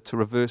sometimes, to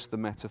reverse the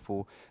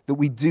metaphor, that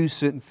we do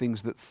certain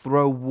things that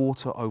throw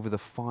water over the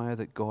fire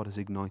that God has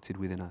ignited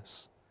within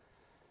us.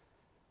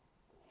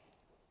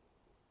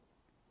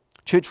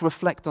 Church,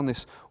 reflect on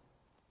this.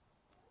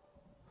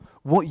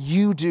 What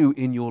you do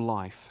in your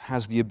life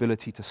has the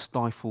ability to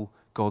stifle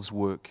God's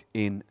work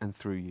in and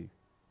through you.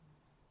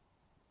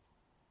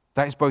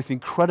 That is both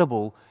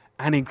incredible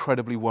and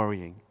incredibly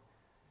worrying.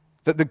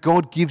 That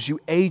God gives you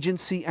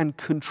agency and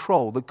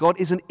control. That God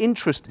isn't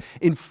interested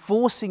in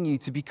forcing you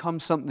to become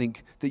something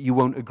that you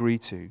won't agree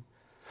to.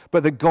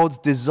 But that God's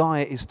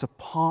desire is to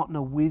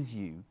partner with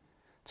you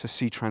to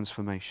see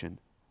transformation.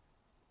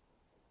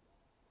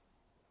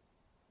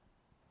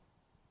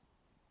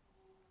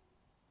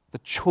 The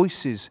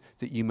choices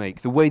that you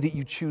make, the way that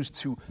you choose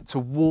to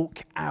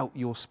walk out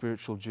your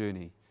spiritual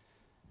journey,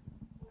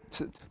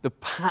 the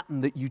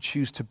pattern that you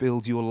choose to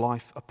build your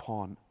life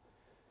upon,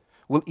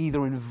 will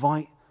either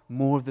invite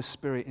more of the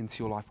Spirit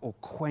into your life or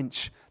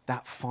quench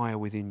that fire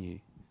within you.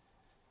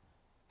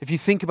 If you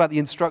think about the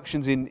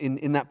instructions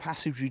in that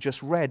passage we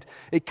just read,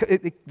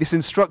 this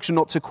instruction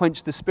not to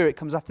quench the Spirit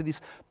comes after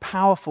this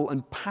powerful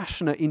and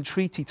passionate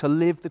entreaty to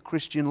live the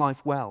Christian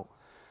life well.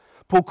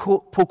 Paul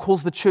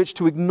calls the church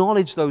to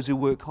acknowledge those who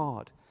work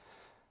hard,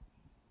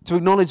 to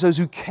acknowledge those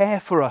who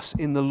care for us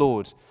in the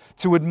Lord,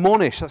 to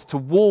admonish, that's to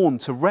warn,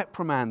 to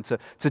reprimand,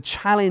 to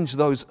challenge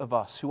those of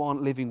us who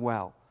aren't living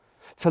well,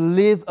 to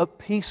live at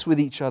peace with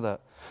each other,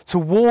 to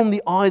warn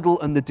the idle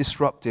and the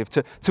disruptive,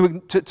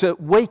 to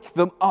wake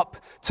them up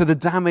to the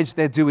damage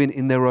they're doing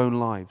in their own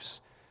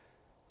lives,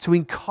 to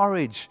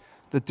encourage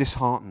the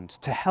disheartened,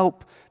 to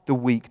help the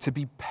weak, to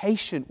be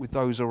patient with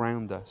those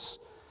around us,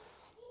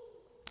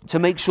 to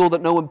make sure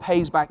that no one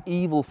pays back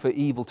evil for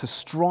evil, to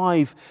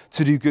strive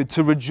to do good,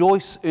 to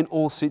rejoice in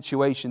all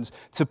situations,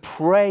 to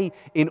pray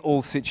in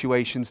all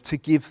situations, to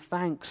give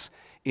thanks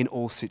in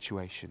all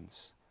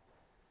situations.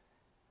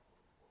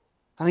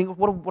 I think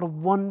what a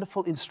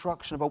wonderful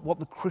instruction about what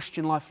the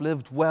Christian life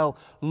lived well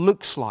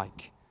looks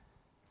like.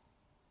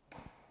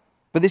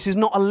 But this is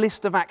not a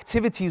list of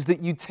activities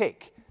that you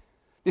tick.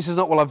 This is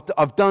not, well,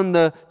 I've done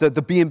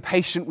the being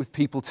patient with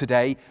people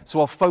today, so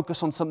I'll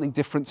focus on something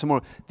different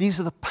tomorrow. These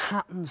are the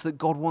patterns that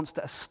God wants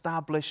to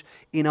establish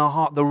in our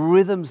heart, the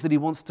rhythms that He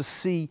wants to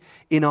see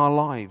in our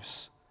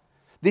lives.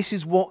 This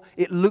is what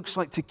it looks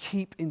like to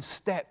keep in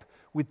step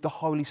with the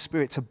Holy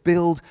Spirit, to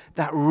build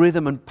that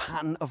rhythm and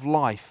pattern of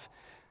life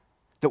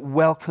that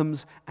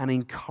welcomes and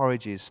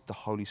encourages the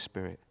Holy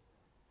Spirit.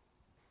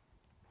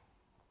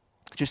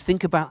 Just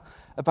think about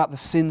the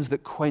sins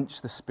that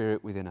quench the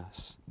Spirit within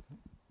us.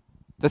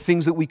 The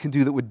things that we can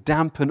do that would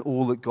dampen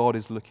all that God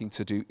is looking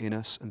to do in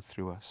us and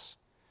through us.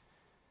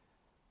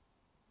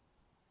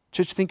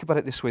 Church, think about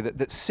it this way,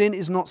 that sin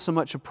is not so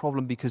much a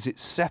problem because it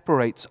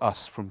separates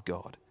us from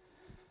God.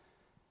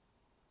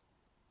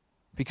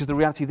 Because the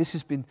reality, this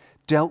has been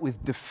dealt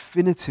with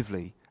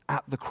definitively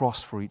at the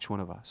cross for each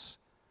one of us.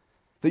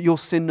 That your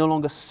sin no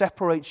longer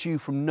separates you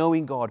from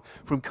knowing God,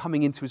 from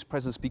coming into His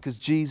presence, because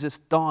Jesus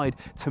died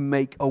to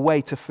make a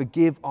way, to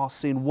forgive our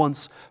sin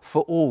once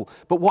for all.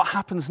 But what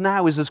happens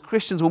now is, as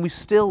Christians, when we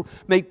still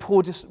make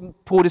poor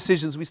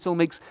decisions, we still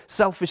make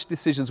selfish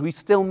decisions, we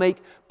still make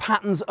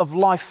patterns of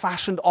life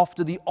fashioned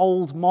after the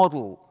old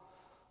model,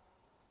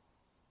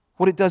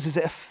 what it does is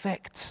it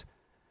affects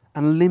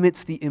and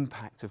limits the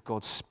impact of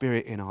God's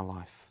Spirit in our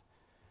life.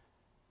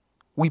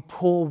 We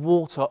pour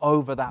water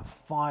over that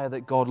fire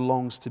that God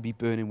longs to be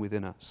burning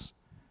within us.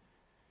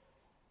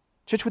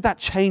 Church, would that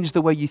change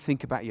the way you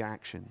think about your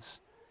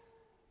actions?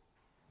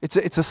 It's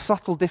a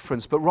subtle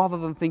difference, but rather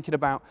than thinking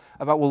about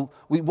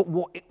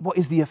what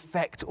is the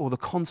effect or the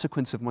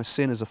consequence of my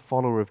sin as a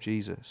follower of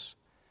Jesus,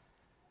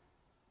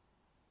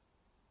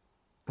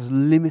 as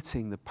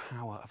limiting the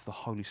power of the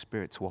Holy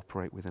Spirit to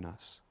operate within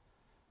us.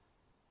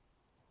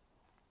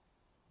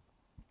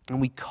 And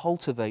we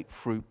cultivate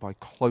fruit by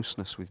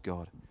closeness with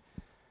God.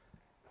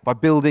 By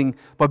building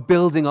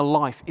a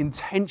life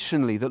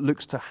intentionally that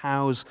looks to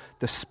house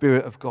the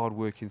Spirit of God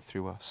working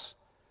through us.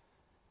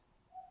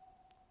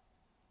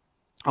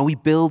 Are we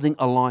building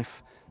a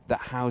life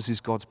that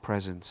houses God's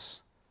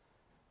presence?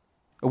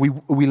 Are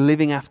we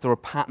living after a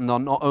pattern that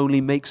not only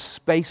makes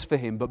space for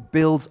Him, but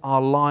builds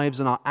our lives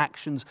and our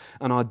actions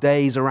and our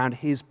days around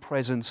His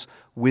presence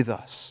with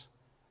us?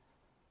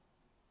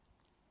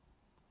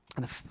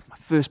 And my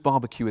first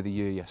barbecue of the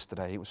year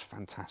yesterday, it was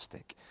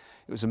fantastic.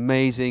 It was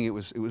amazing. It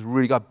was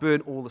really good. I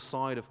burnt all the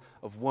side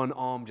of one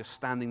arm just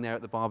standing there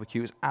at the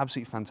barbecue. It was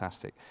absolutely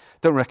fantastic.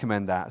 Don't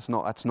recommend that.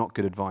 That's not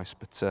good advice.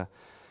 But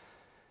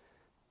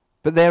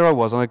there I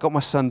was, and I got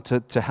my son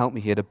to help me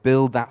here to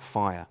build that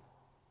fire,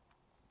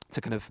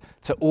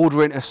 to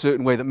order it in a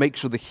certain way that makes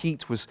sure the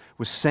heat was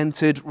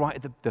centered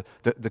right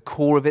at the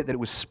core of it, that it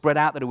was spread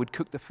out, that it would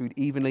cook the food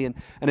evenly. And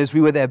as we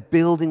were there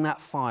building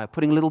that fire,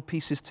 putting little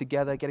pieces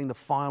together, getting the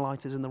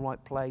firelighters in the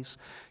right place,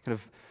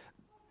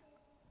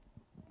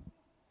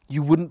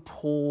 you wouldn't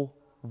pour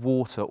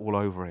water all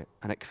over it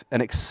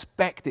and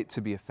expect it to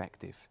be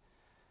effective.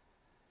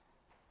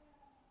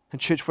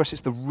 And church, for us,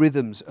 it's the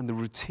rhythms and the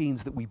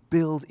routines that we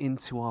build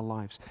into our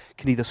lives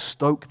can either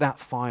stoke that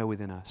fire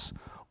within us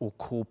or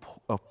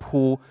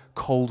pour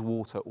cold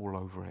water all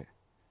over it.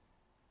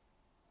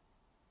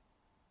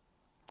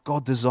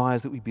 God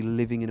desires that we be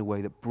living in a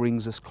way that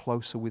brings us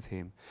closer with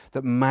Him,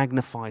 that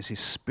magnifies His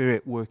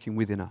Spirit working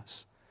within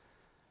us.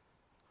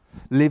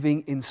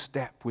 Living in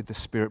step with the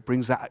Spirit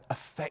brings that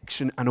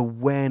affection and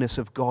awareness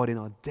of God in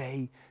our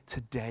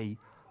day-to-day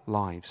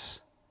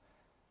lives.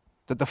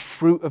 That the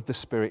fruit of the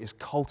Spirit is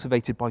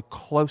cultivated by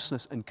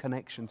closeness and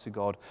connection to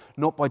God,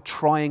 not by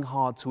trying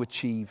hard to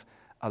achieve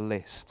a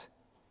list.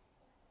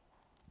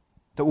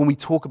 That when we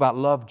talk about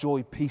love,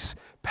 joy, peace,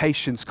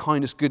 patience,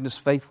 kindness, goodness,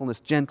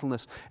 faithfulness,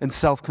 gentleness, and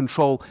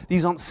self-control,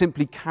 these aren't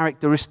simply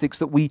characteristics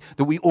that we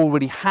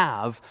already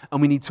have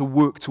and we need to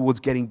work towards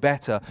getting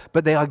better,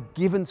 but they are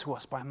given to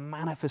us by a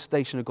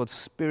manifestation of God's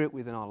Spirit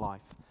within our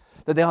life.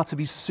 That they are to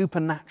be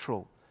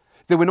supernatural.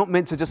 That we're not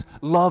meant to just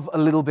love a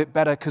little bit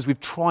better because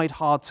we've tried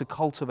hard to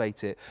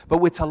cultivate it, but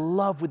we're to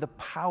love with the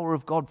power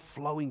of God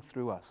flowing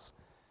through us.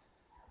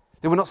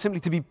 That we're not simply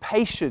to be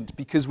patient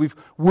because we've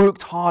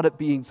worked hard at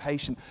being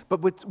patient,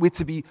 but we're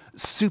to be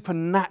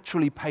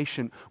supernaturally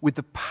patient with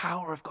the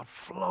power of God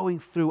flowing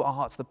through our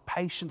hearts, the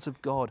patience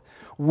of God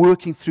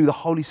working through the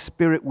Holy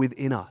Spirit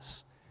within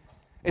us.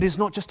 It is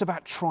not just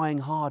about trying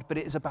hard, but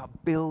it is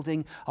about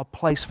building a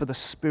place for the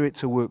Spirit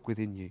to work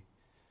within you.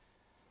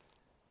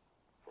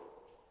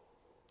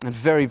 And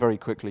very, very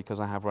quickly, because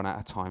I have run out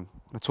of time,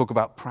 I'm going to talk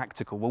about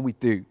practical, what we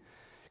do,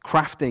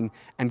 crafting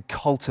and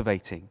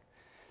cultivating.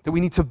 That we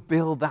need to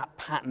build that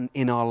pattern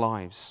in our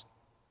lives.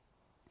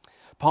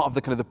 Part of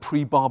the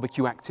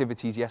pre-barbecue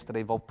activities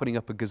yesterday involved putting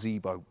up a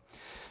gazebo.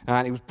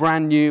 And it was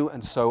brand new,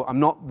 and so I'm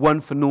not one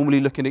for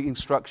normally looking at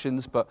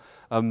instructions, but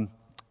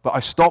I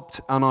stopped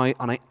and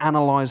I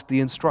analyzed the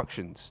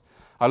instructions.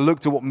 I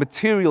looked at what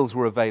materials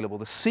were available,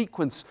 the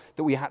sequence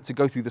that we had to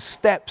go through, the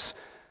steps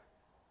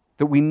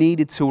that we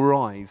needed to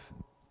arrive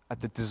at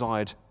the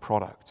desired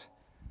product.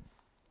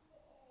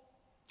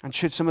 And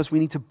church, some of us, we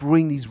need to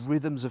bring these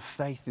rhythms of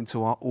faith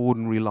into our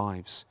ordinary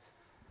lives.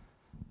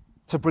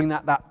 to bring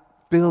that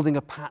building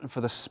a pattern for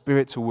the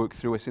Spirit to work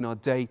through us in our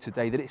day to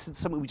day, that it isn't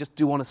something we just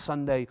do on a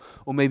Sunday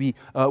or maybe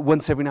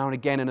once every now and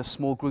again in a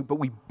small group, but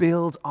we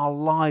build our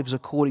lives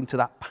according to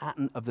that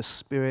pattern of the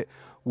Spirit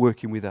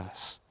working with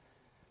us.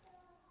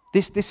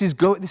 This has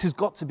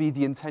got to be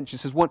the intention. It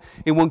says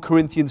in 1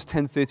 Corinthians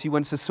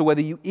 10:31, it says, so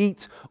whether you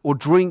eat or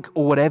drink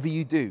or whatever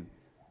you do,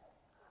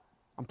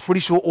 I'm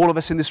pretty sure all of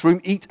us in this room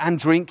eat and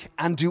drink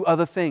and do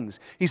other things.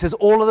 He says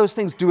all of those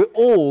things, do it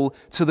all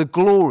to the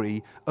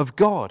glory of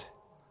God.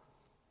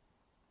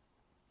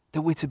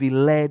 That we're to be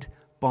led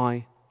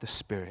by the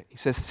Spirit. He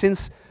says,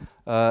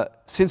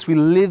 since we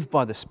live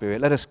by the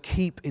Spirit, let us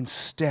keep in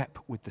step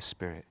with the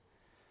Spirit.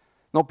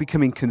 Not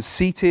becoming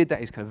conceited,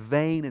 that is kind of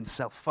vain and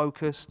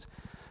self-focused.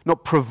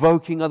 Not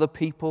provoking other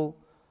people.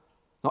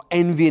 Not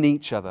envying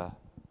each other.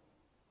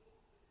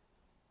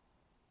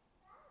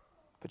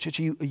 But church,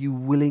 are you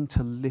willing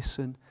to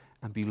listen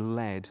and be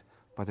led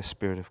by the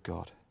Spirit of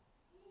God?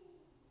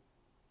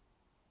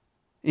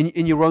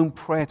 In your own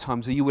prayer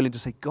times, are you willing to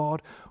say,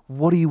 God,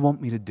 what do you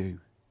want me to do?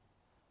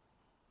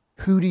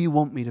 Who do you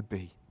want me to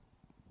be?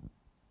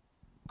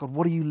 God,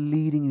 what are you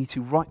leading me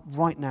to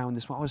right now in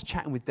this moment? I was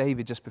chatting with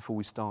David just before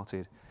we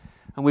started.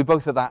 And we're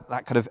both at that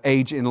kind of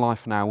age in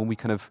life now when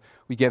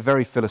we get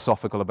very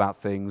philosophical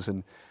about things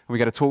and we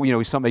get to talk,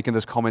 we start making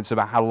those comments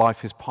about how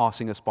life is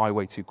passing us by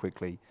way too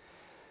quickly.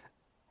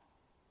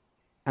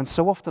 And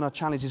so often our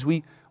challenge is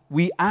we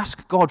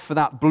ask God for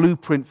that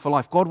blueprint for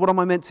life. God, what am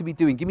I meant to be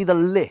doing? Give me the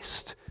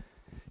list.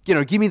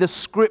 Give me the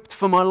script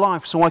for my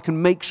life so I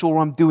can make sure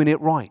I'm doing it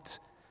right.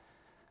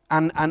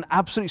 And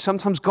absolutely,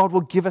 sometimes God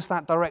will give us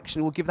that direction.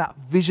 He will give that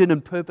vision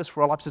and purpose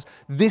for our life. He says,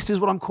 this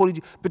is what I'm calling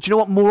you. But you know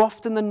what? More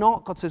often than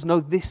not, God says, no,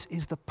 this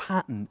is the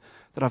pattern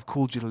that I've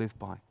called you to live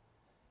by.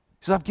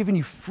 He says, I've given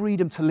you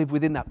freedom to live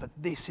within that, but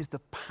this is the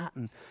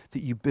pattern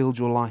that you build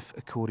your life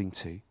according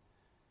to.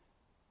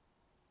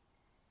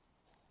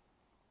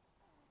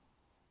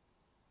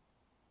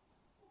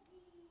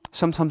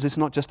 Sometimes it's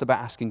not just about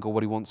asking God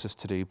what he wants us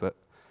to do, but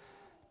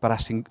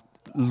asking,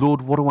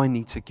 Lord, what do I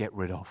need to get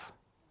rid of?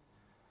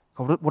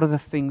 God, what are the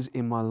things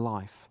in my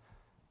life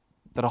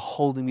that are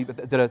holding me,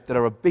 that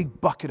are a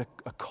big bucket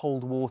of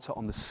cold water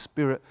on the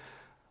Spirit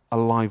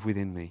alive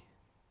within me?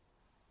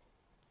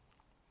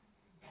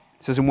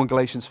 It says in 1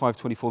 Galatians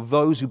 5:24,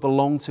 those who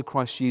belong to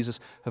Christ Jesus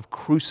have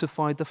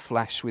crucified the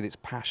flesh with its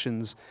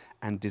passions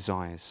and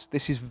desires.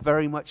 This is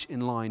very much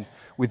in line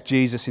with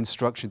Jesus'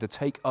 instruction to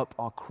take up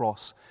our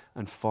cross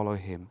and follow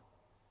him.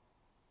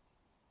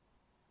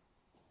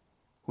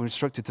 We're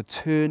instructed to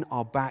turn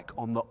our back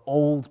on the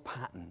old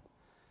pattern,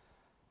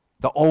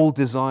 the old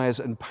desires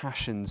and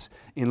passions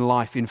in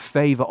life in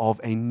favor of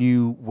a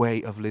new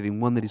way of living,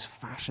 one that is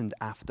fashioned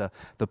after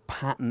the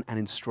pattern and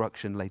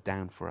instruction laid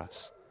down for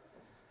us.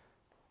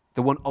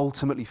 The one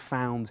ultimately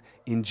found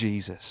in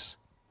Jesus.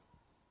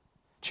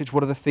 Church,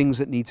 what are the things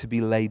that need to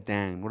be laid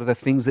down? What are the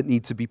things that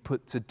need to be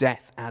put to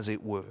death, as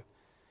it were?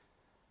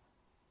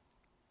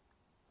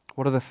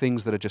 What are the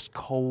things that are just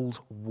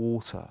cold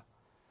water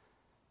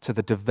to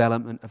the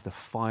development of the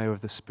fire of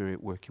the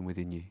Spirit working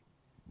within you?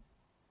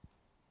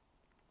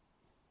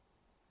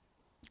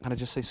 And I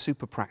just say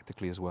super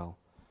practically as well.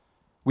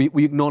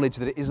 We acknowledge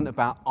that it isn't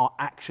about our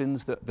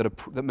actions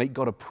that make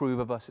God approve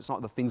of us. It's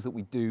not the things that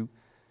we do.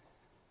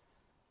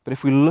 But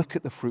if we look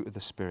at the fruit of the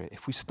Spirit,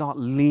 if we start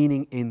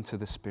leaning into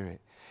the Spirit,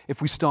 if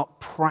we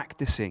start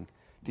practicing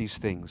these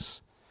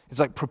things, it's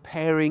like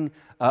preparing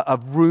a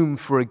room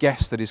for a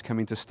guest that is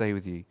coming to stay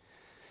with you.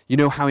 You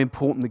know how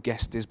important the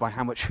guest is by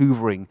how much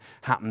hoovering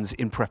happens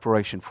in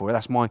preparation for it.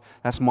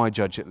 That's my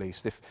judge, at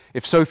least.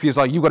 If Sophie is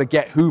like, you've got to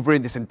get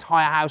hoovering, this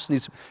entire house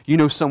needs, you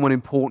know someone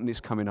important is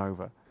coming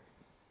over.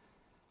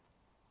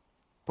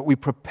 But we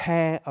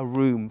prepare a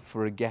room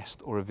for a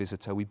guest or a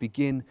visitor. We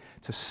begin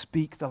to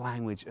speak the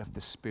language of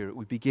the Spirit.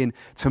 We begin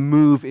to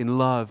move in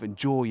love and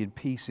joy and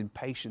peace, in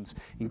patience,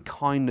 in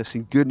kindness,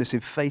 in goodness, in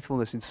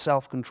faithfulness, in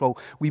self-control.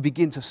 We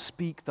begin to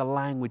speak the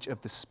language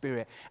of the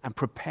Spirit and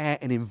prepare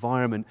an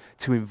environment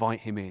to invite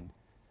him in.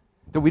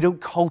 That we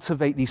don't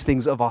cultivate these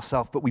things of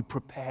ourselves, but we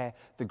prepare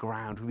the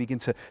ground. We begin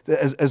to,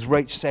 as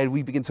Rach said,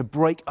 we begin to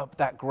break up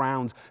that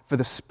ground for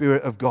the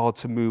Spirit of God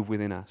to move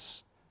within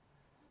us.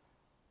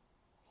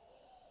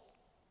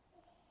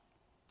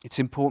 It's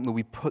important that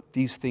we put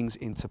these things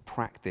into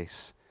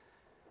practice,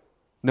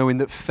 knowing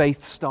that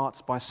faith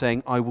starts by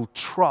saying, I will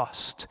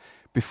trust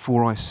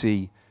before I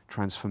see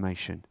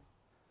transformation.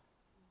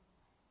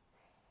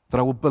 That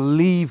I will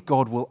believe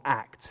God will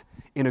act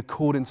in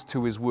accordance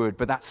to his word,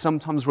 but that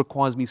sometimes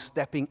requires me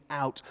stepping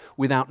out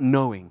without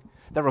knowing.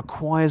 That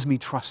requires me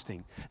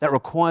trusting. That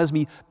requires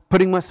me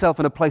putting myself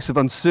in a place of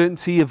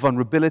uncertainty, of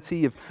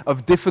vulnerability,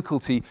 of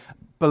difficulty,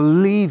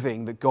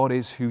 believing that God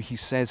is who he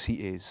says he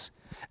is,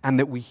 and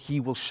that he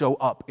will show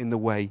up in the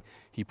way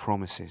he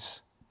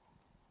promises.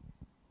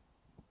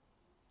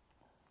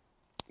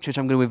 Church,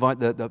 I'm going to invite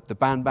the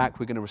band back.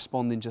 We're going to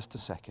respond in just a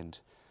second.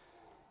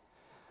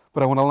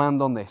 But I want to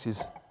land on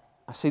this.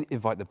 I say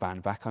invite the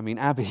band back, I mean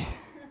Abby.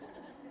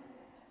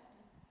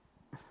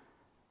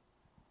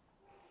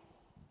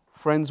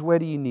 Friends, where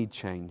do you need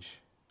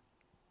change?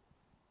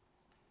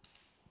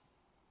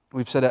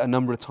 We've said it a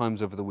number of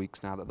times over the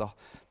weeks now that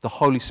the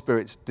Holy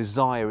Spirit's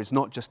desire is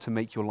not just to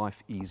make your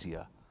life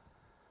easier.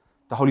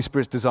 The Holy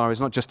Spirit's desire is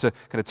not just to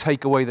kind of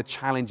take away the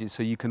challenges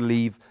so you can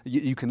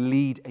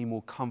lead a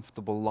more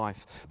comfortable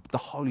life. But the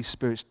Holy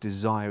Spirit's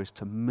desire is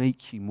to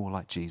make you more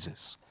like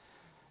Jesus.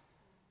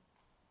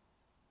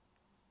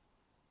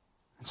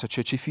 And so,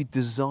 church, if you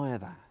desire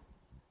that,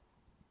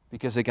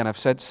 because again, I've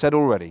said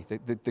already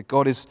that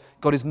God is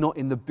not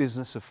in the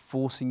business of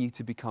forcing you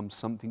to become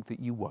something that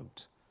you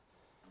won't.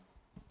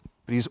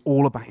 But He's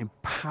all about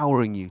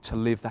empowering you to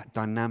live that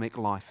dynamic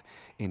life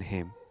in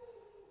Him.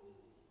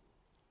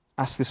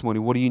 Ask this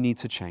morning, what do you need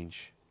to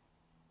change?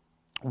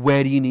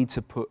 Where do you need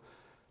to put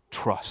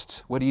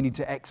trust? Where do you need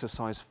to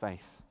exercise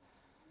faith?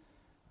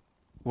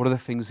 What are the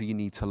things that you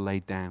need to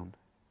lay down?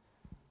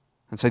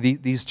 And so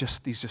these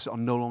just are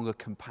no longer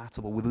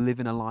compatible with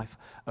living a life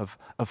of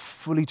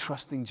fully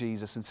trusting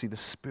Jesus and see the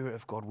Spirit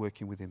of God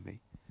working within me.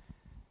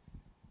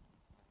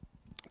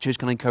 Church,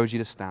 can I encourage you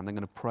to stand? I'm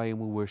going to pray and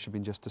we'll worship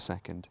in just a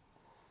second.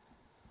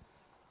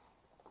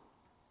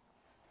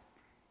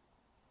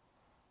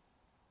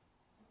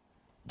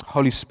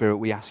 Holy Spirit,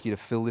 we ask you to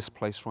fill this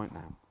place right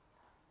now.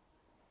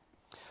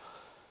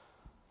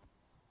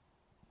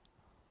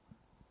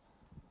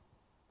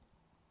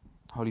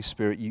 Holy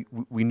Spirit,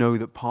 we know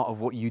that part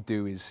of what you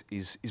do is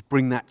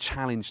bring that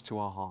challenge to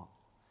our heart,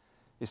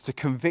 is to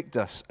convict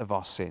us of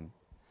our sin,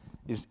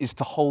 is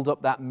to hold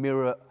up that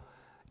mirror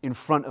in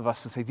front of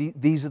us and say,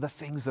 these are the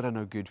things that are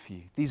no good for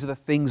you. These are the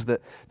things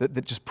that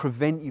just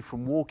prevent you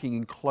from walking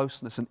in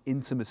closeness and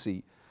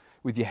intimacy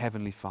with your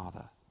Heavenly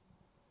Father.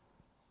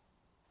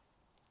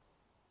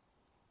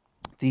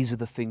 These are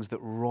the things that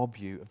rob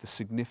you of the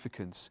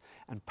significance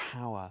and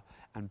power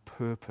and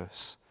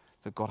purpose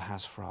that God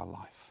has for our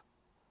life.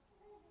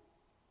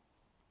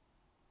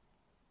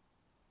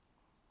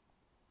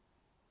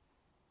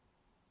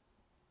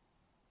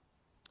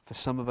 For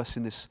some of us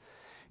in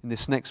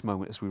this next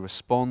moment, as we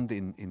respond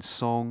in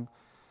song,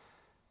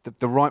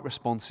 the right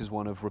response is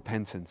one of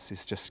repentance.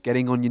 It's just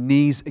getting on your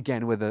knees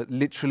again, whether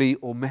literally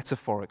or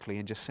metaphorically,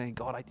 and just saying,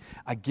 God,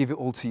 I give it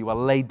all to you. I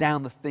lay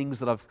down the things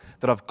that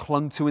I've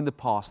clung to in the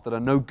past that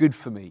are no good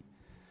for me,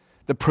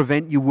 that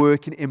prevent you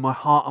working in my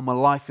heart and my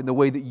life in the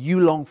way that you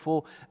long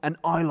for and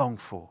I long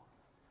for.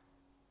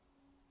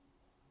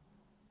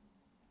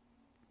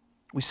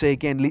 We say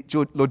again,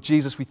 Lord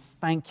Jesus, we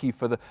thank you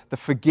for the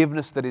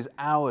forgiveness that is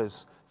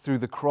ours through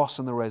the cross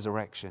and the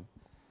resurrection.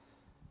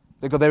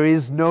 That God, there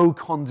is no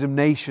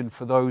condemnation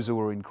for those who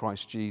are in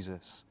Christ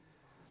Jesus.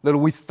 Lord,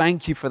 we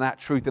thank you for that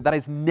truth, that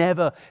is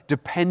never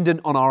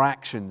dependent on our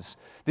actions.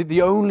 That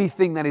the only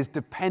thing that is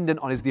dependent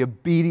on is the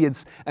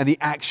obedience and the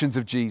actions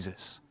of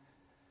Jesus.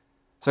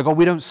 So God,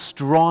 we don't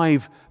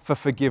strive for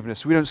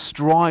forgiveness. We don't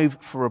strive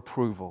for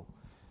approval.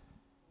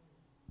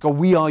 God,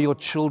 we are your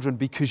children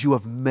because you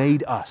have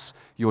made us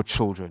your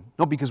children.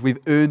 Not because we've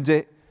earned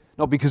it,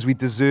 not because we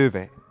deserve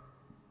it.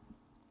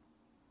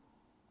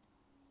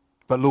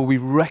 But Lord, we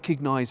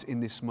recognize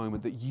in this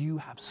moment that you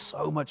have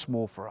so much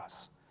more for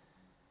us.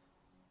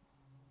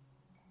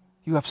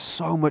 You have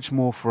so much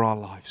more for our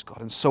lives,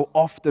 God. And so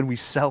often we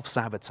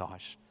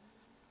self-sabotage.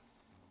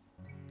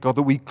 God,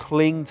 that we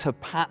cling to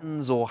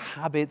patterns or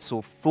habits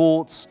or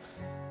thoughts,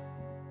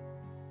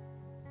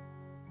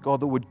 God,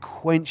 that would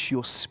quench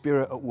your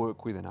Spirit at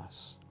work within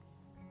us.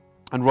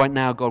 And right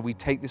now, God, we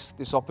take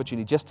this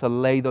opportunity just to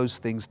lay those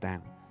things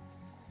down.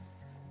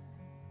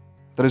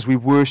 That as we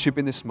worship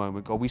in this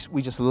moment, God,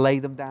 we just lay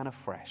them down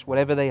afresh,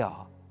 whatever they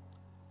are.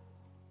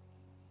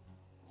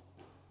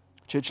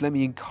 Church, let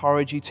me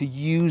encourage you to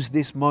use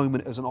this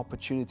moment as an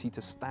opportunity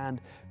to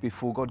stand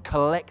before God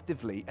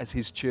collectively as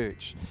His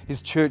church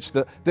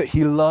that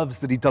He loves,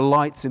 that He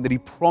delights in, that He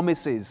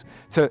promises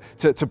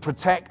to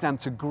protect and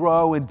to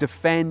grow and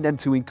defend and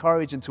to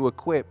encourage and to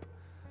equip.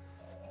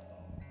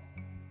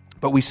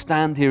 But we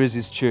stand here as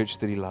His church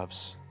that He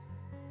loves.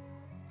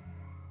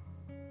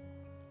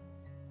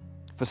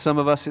 For some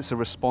of us, it's a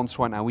response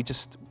right now. We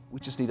just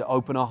need to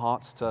open our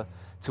hearts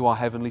to our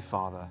Heavenly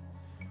Father.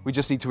 We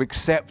just need to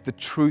accept the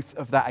truth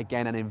of that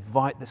again and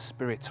invite the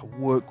Spirit to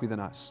work within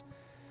us.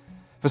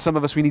 For some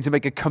of us, we need to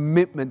make a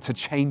commitment to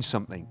change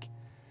something.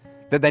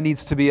 That there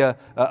needs to be a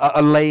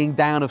laying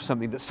down of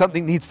something. That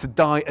something needs to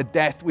die a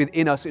death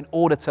within us in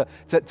order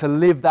to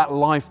live that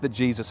life that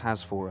Jesus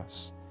has for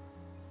us.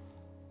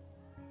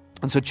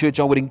 And so, church,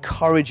 I would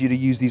encourage you to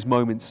use these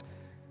moments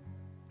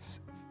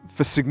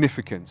for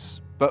significance.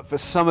 But for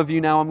some of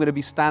you now, I'm going to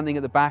be standing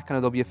at the back, and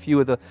there'll be a few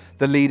of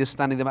the leaders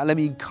standing there. Let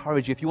me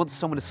encourage you, if you want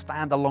someone to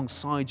stand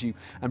alongside you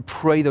and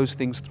pray those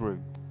things through.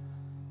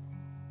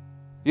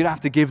 You don't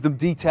have to give them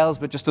details,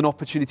 but just an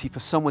opportunity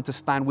for someone to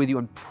stand with you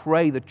and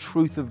pray the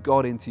truth of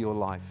God into your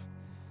life.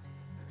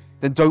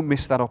 Then don't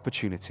miss that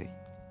opportunity.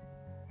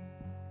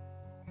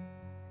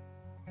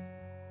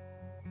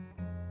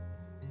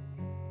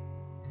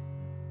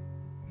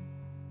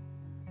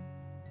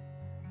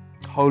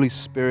 Holy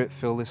Spirit,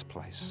 fill this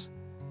place.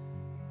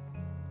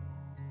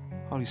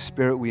 Holy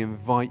Spirit, we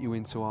invite you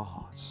into our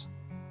hearts.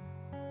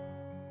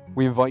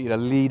 We invite you to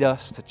lead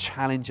us, to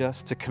challenge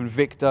us, to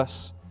convict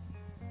us.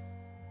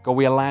 God,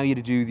 we allow you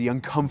to do the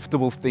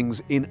uncomfortable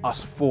things in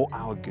us for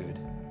our good.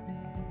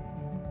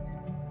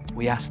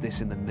 We ask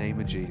this in the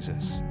name of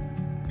Jesus.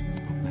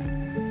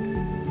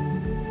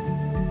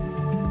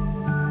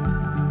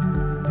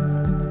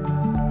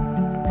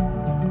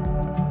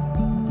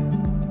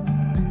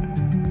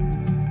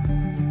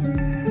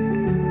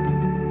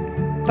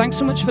 Thanks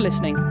so much for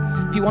listening.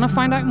 If you want to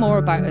find out more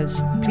about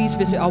us, please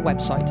visit our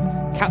website,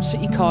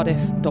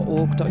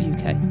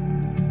 capcitycardiff.org.uk.